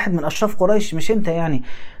يقتلني واحد من أشراف قريش مش أنت يعني.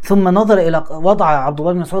 ثم نظر إلى وضع عبد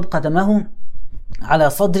الله بن مسعود قدمه على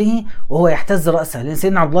صدره وهو يحتز رأسه، لأن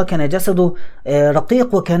سيدنا عبد الله كان جسده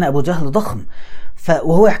رقيق وكان أبو جهل ضخم.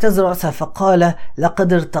 وهو يحتز رأسه فقال: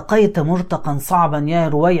 لقد ارتقيت مرتقا صعبا يا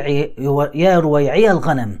رويعي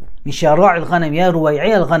الغنم، مش يا راعي الغنم، يا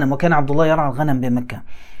رويعي الغنم. وكان عبد الله يرعى الغنم بمكة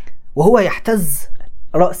وهو يحتز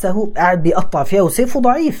رأسه، قاعد بيقطع فيها وسيفه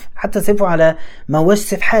ضعيف، حتى سيفه على ما هوش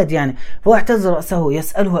سيف حاد يعني. فهو يحتز رأسه.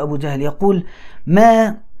 يسأله أبو جهل يقول: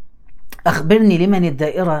 ما أخبرني لمن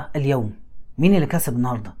الدائرة اليوم؟ مين اللي كسب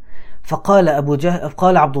النهاردة؟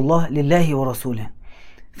 قال عبد الله: لله ورسوله.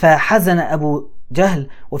 فحزن أبو جهل.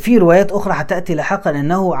 وفي روايات أخرى هتأتي لاحقا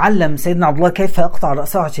أنه علم سيدنا عبد الله كيف يقطع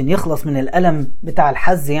رأسه عشان يخلص من الألم بتاع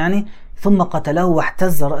الحز يعني، ثم قتله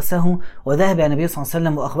واحتز رأسه وذهب إلى النبي صلى الله عليه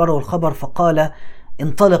وسلم وأخبره الخبر فقال: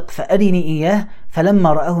 انطلق فأرني إياه.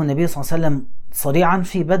 فلما رآه النبي صلى الله عليه وسلم صريعا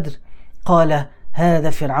في بدر قال: هذا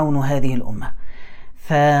فرعون هذه الأمة.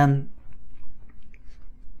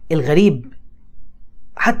 فالغريب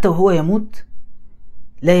حتى وهو يموت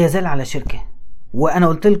لا يزال على شركه. وأنا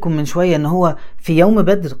قلت لكم من شوية أنه هو في يوم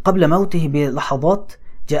بدر قبل موته بلحظات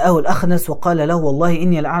جاءه الأخنس وقال له: والله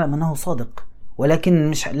إني لأعلم أنه صادق،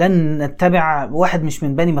 ولكن لن نتبع واحد مش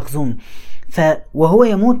من بني مخزوم. وهو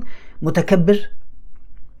يموت متكبر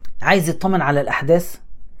عايز يطمن على الأحداث.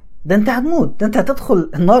 ده أنت هتموت، ده أنت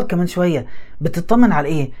هتدخل النار كمان شوية، بتطمن على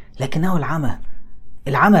إيه؟ لكنه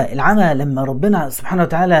العمى لما ربنا سبحانه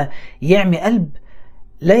وتعالى يعمي قلب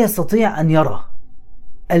لا يستطيع أن يرى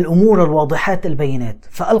الأمور الواضحات البينات،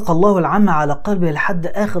 فألقى الله العمى على قلبه لحد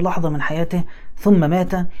آخر لحظة من حياته ثم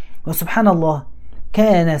مات. وسبحان الله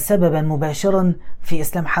كان سببا مباشرا في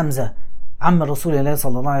إسلام حمزة عم رسول الله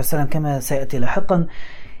صلى الله عليه وسلم كما سيأتي لاحقا.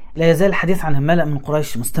 لا يزال الحديث عن الملأ من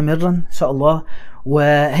قريش مستمرا إن شاء الله،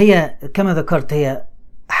 وهي كما ذكرت هي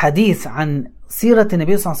حديث عن سيرة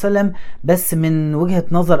النبي صلى الله عليه وسلم بس من وجهة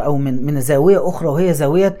نظر أو من زاوية أخرى، وهي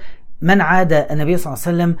زاوية من عاد النبي صلى الله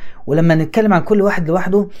عليه وسلم. ولما نتكلم عن كل واحد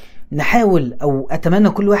لوحده نحاول أو أتمنى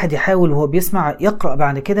كل واحد يحاول وهو بيسمع يقرأ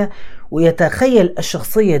بعد كده ويتخيل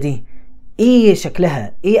الشخصية دي إيه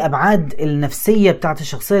شكلها، إيه أبعاد النفسية بتاعت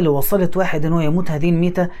الشخصية اللي وصلت واحد إنه يموت هذه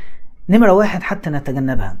الميتة. نمرة 1 حتى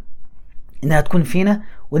نتجنبها إنها تكون فينا،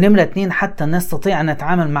 ونمرة 2 حتى نستطيع أن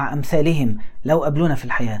نتعامل مع أمثالهم لو قابلونا في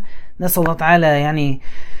الحياة. نسأل الله تعالى يعني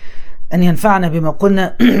أن ينفعنا بما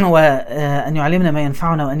قلنا وأن يعلمنا ما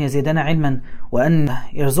ينفعنا وأن يزيدنا علما وأن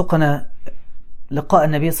يرزقنا لقاء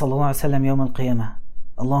النبي صلى الله عليه وسلم يوم القيامة.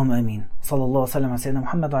 اللهم آمين. صلى الله وسلم على سيدنا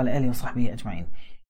محمد وعلى آله وصحبه أجمعين.